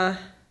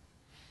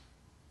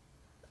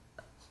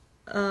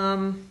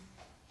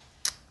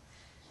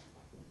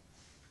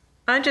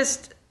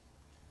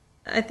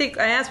I think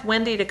I asked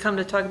Wendy to come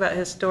to talk about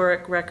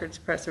historic records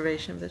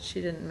preservation, but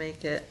she didn't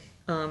make it.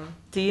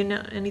 Do you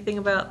know anything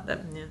about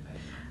that? Yeah.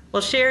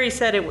 Well, Sherry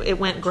said it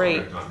went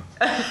great.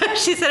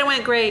 She said it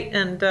went great,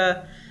 and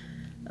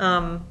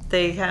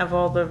they have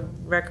all the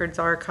records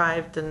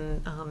archived,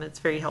 and it's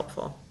very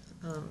helpful.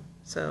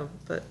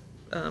 But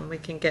we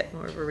can get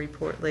more of a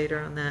report later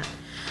on that.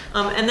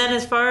 And then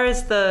as far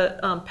as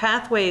the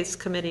Pathways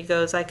Committee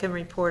goes, I can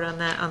report on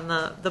that, on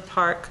the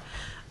park.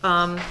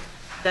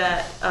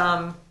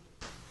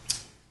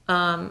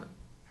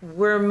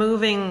 We're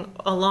moving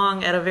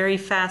along at a very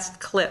fast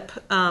clip.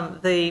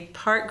 The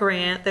park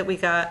grant that we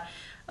got,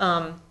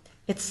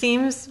 it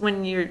seems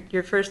when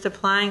you're first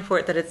applying for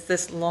it that it's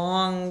this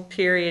long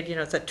period,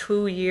 it's a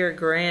 2-year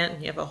grant,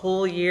 and you have a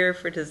whole year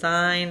for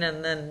design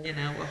and then,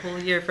 a whole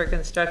year for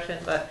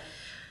construction. But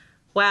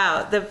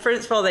wow,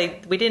 first of all,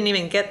 we didn't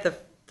even get the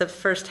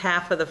first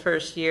half of the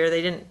first year.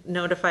 They didn't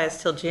notify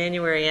us till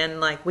January,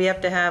 and we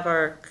have to have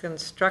our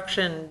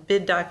construction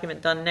bid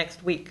document done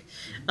next week.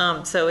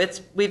 So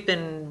we've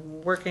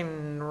been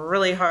working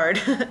really hard,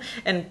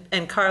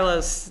 and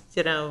Carlos,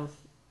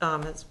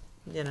 has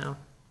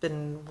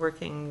been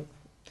working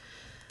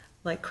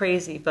like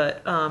crazy,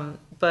 but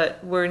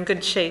we're in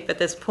good shape at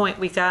this point.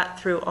 We got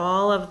through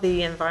all of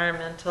the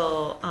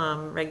environmental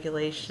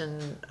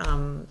regulation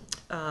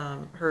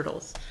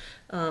hurdles.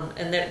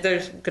 And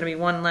there's going to be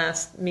one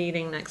last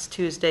meeting next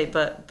Tuesday,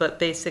 but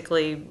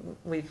basically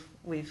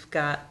we've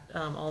got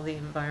all the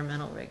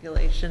environmental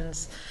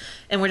regulations,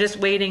 and we're just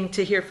waiting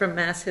to hear from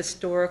Mass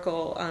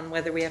Historical on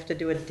whether we have to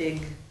do a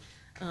dig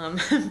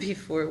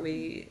before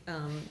we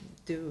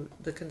do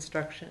the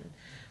construction.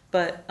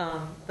 But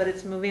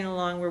it's moving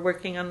along. We're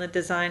working on the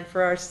design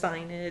for our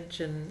signage,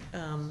 and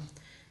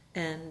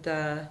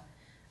I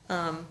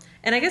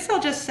guess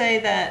I'll just say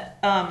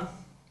that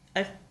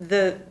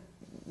the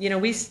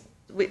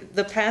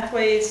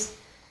Pathways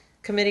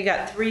Committee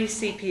got 3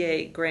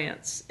 CPA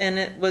grants, and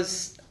it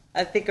was,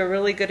 I think, a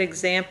really good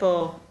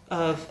example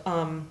of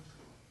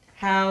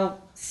how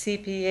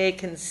CPA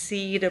can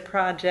seed a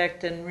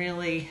project and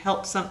really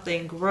help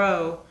something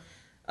grow,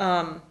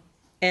 and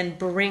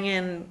bring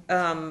in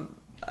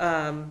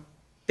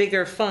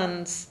bigger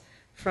funds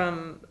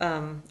from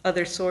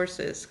other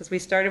sources. Because we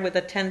started with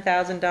a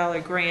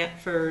 $10,000 grant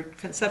for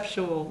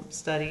conceptual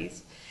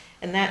studies,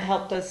 and that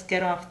helped us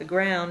get off the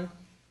ground.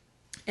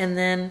 And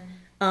then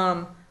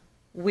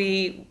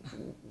we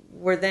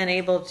were then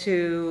able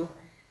to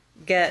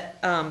get,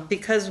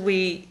 because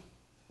we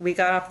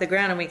got off the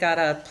ground and we got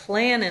a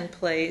plan in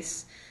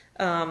place,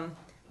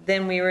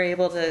 then we were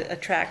able to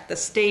attract the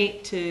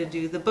state to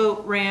do the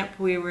boat ramp.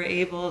 We were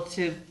able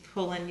to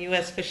pull in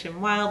U.S. Fish and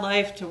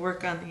Wildlife to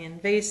work on the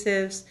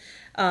invasives.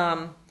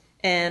 And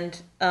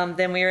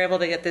then we were able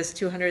to get this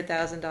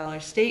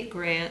 $200,000 state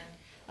grant.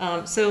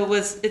 So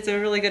it's a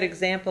really good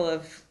example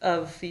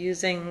of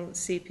using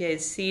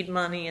CPA's seed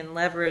money and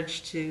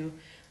leverage to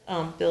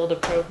build a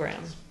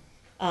program.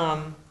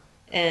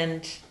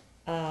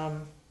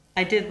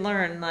 I did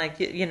learn,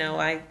 like,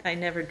 I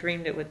never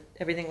dreamed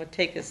everything would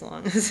take as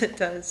long as it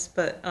does.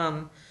 But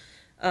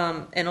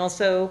and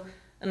also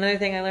another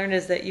thing I learned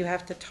is that you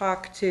have to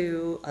talk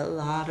to a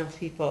lot of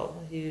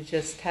people. You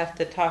just have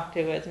to talk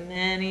to as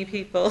many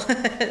people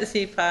as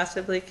you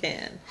possibly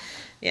can.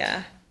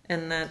 Yeah.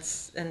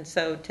 And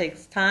so it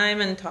takes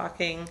time and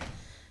talking,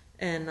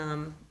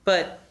 and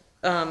but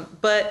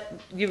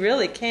you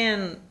really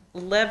can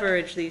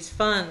leverage these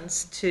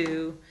funds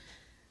to,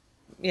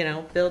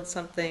 build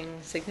something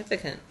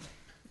significant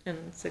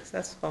and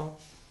successful.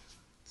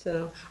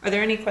 So, are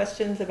there any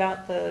questions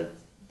about the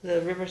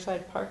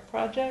Riverside Park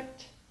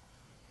project?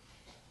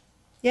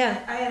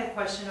 Yeah, I had a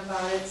question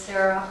about it,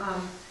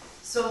 Sarah.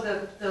 So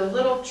the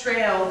little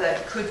trail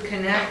that could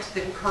connect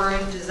the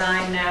current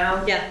design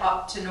now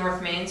up to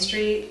North Main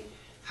Street,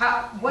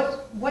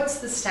 what's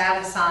the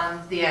status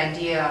on the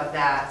idea of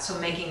that? So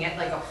making it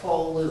like a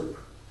full loop.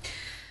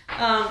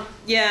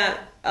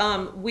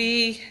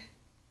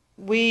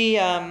 We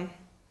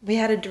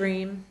had a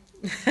dream.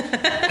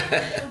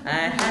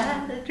 I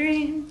had a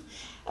dream,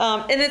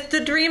 and the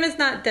dream is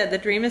not dead. The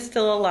dream is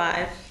still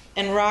alive,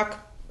 and Rock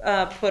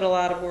put a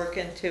lot of work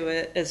into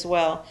it as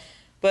well.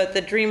 But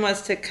the dream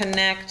was to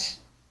connect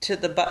to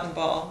the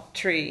buttonball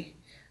tree,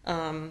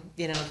 to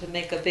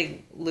make a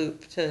big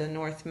loop to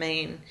North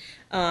Main.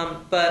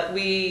 But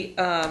we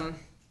ran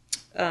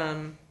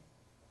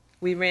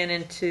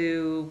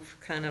into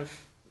kind of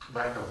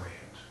lack of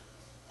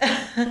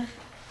land.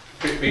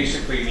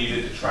 Basically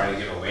needed to try to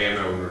get a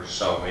landowner to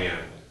sell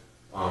land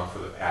for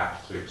the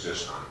path to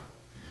exist on.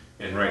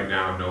 And right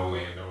now, no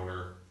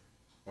landowner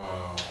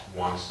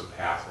wants the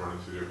path running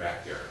through their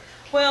backyard.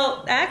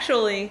 Well,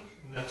 actually,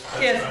 That's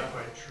yes. not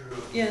quite true.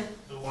 Yeah.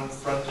 The one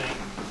fronting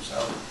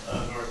south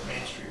North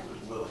Main Street was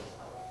willing.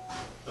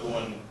 The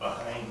one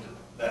behind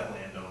that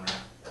landowner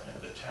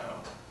and the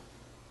town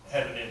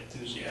had an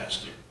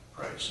enthusiastic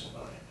price in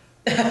mind.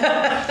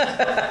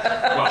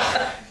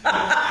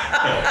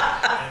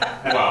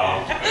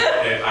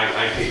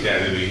 I take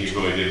that as he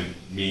really didn't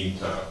mean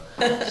to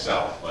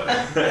sell, but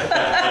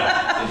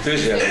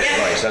enthusiastic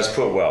price. That's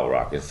put well,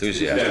 Rock.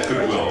 Enthusiastic. Yeah,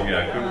 goodwill.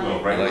 Yeah,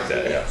 goodwill. Right. I like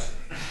that. Yeah.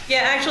 Yeah,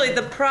 actually,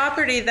 the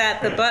property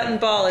that the button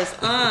ball is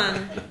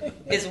on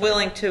is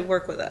willing to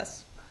work with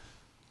us,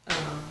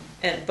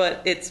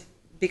 but it's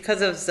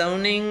because of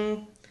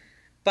zoning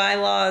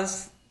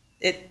bylaws.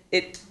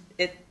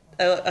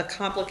 A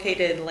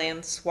complicated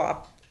land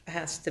swap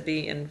has to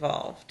be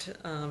involved,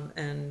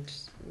 and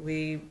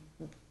we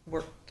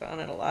worked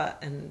on it a lot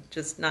and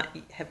just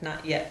have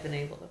not yet been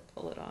able to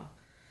pull it off.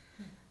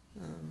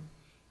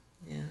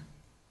 Yeah.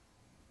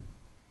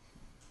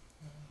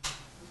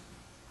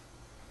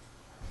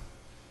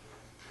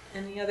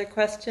 Any other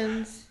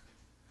questions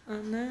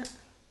on that?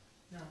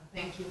 No,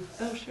 thank you.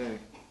 Oh, sure.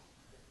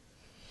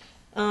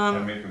 I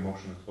make a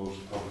motion to close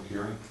the public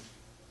hearing.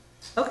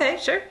 Okay,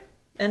 sure.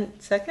 And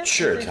second?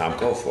 Sure, Tom,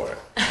 go for it.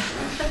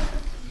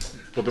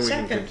 Well, then we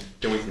can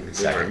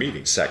continue our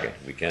meeting. Second,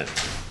 we can.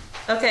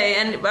 Okay,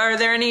 and are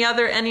there any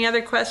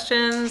other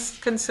questions,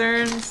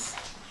 concerns?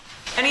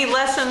 Any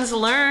lessons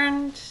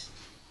learned?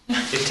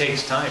 It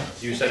takes time.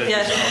 You said it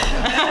Yes.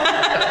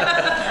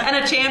 yourself. And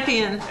a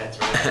champion. That's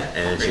right.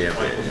 And a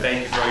champion.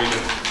 Thank you for all you do.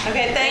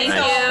 Okay, thanks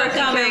Thank all you. for Thank you,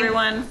 coming.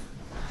 everyone.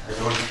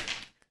 Everyone.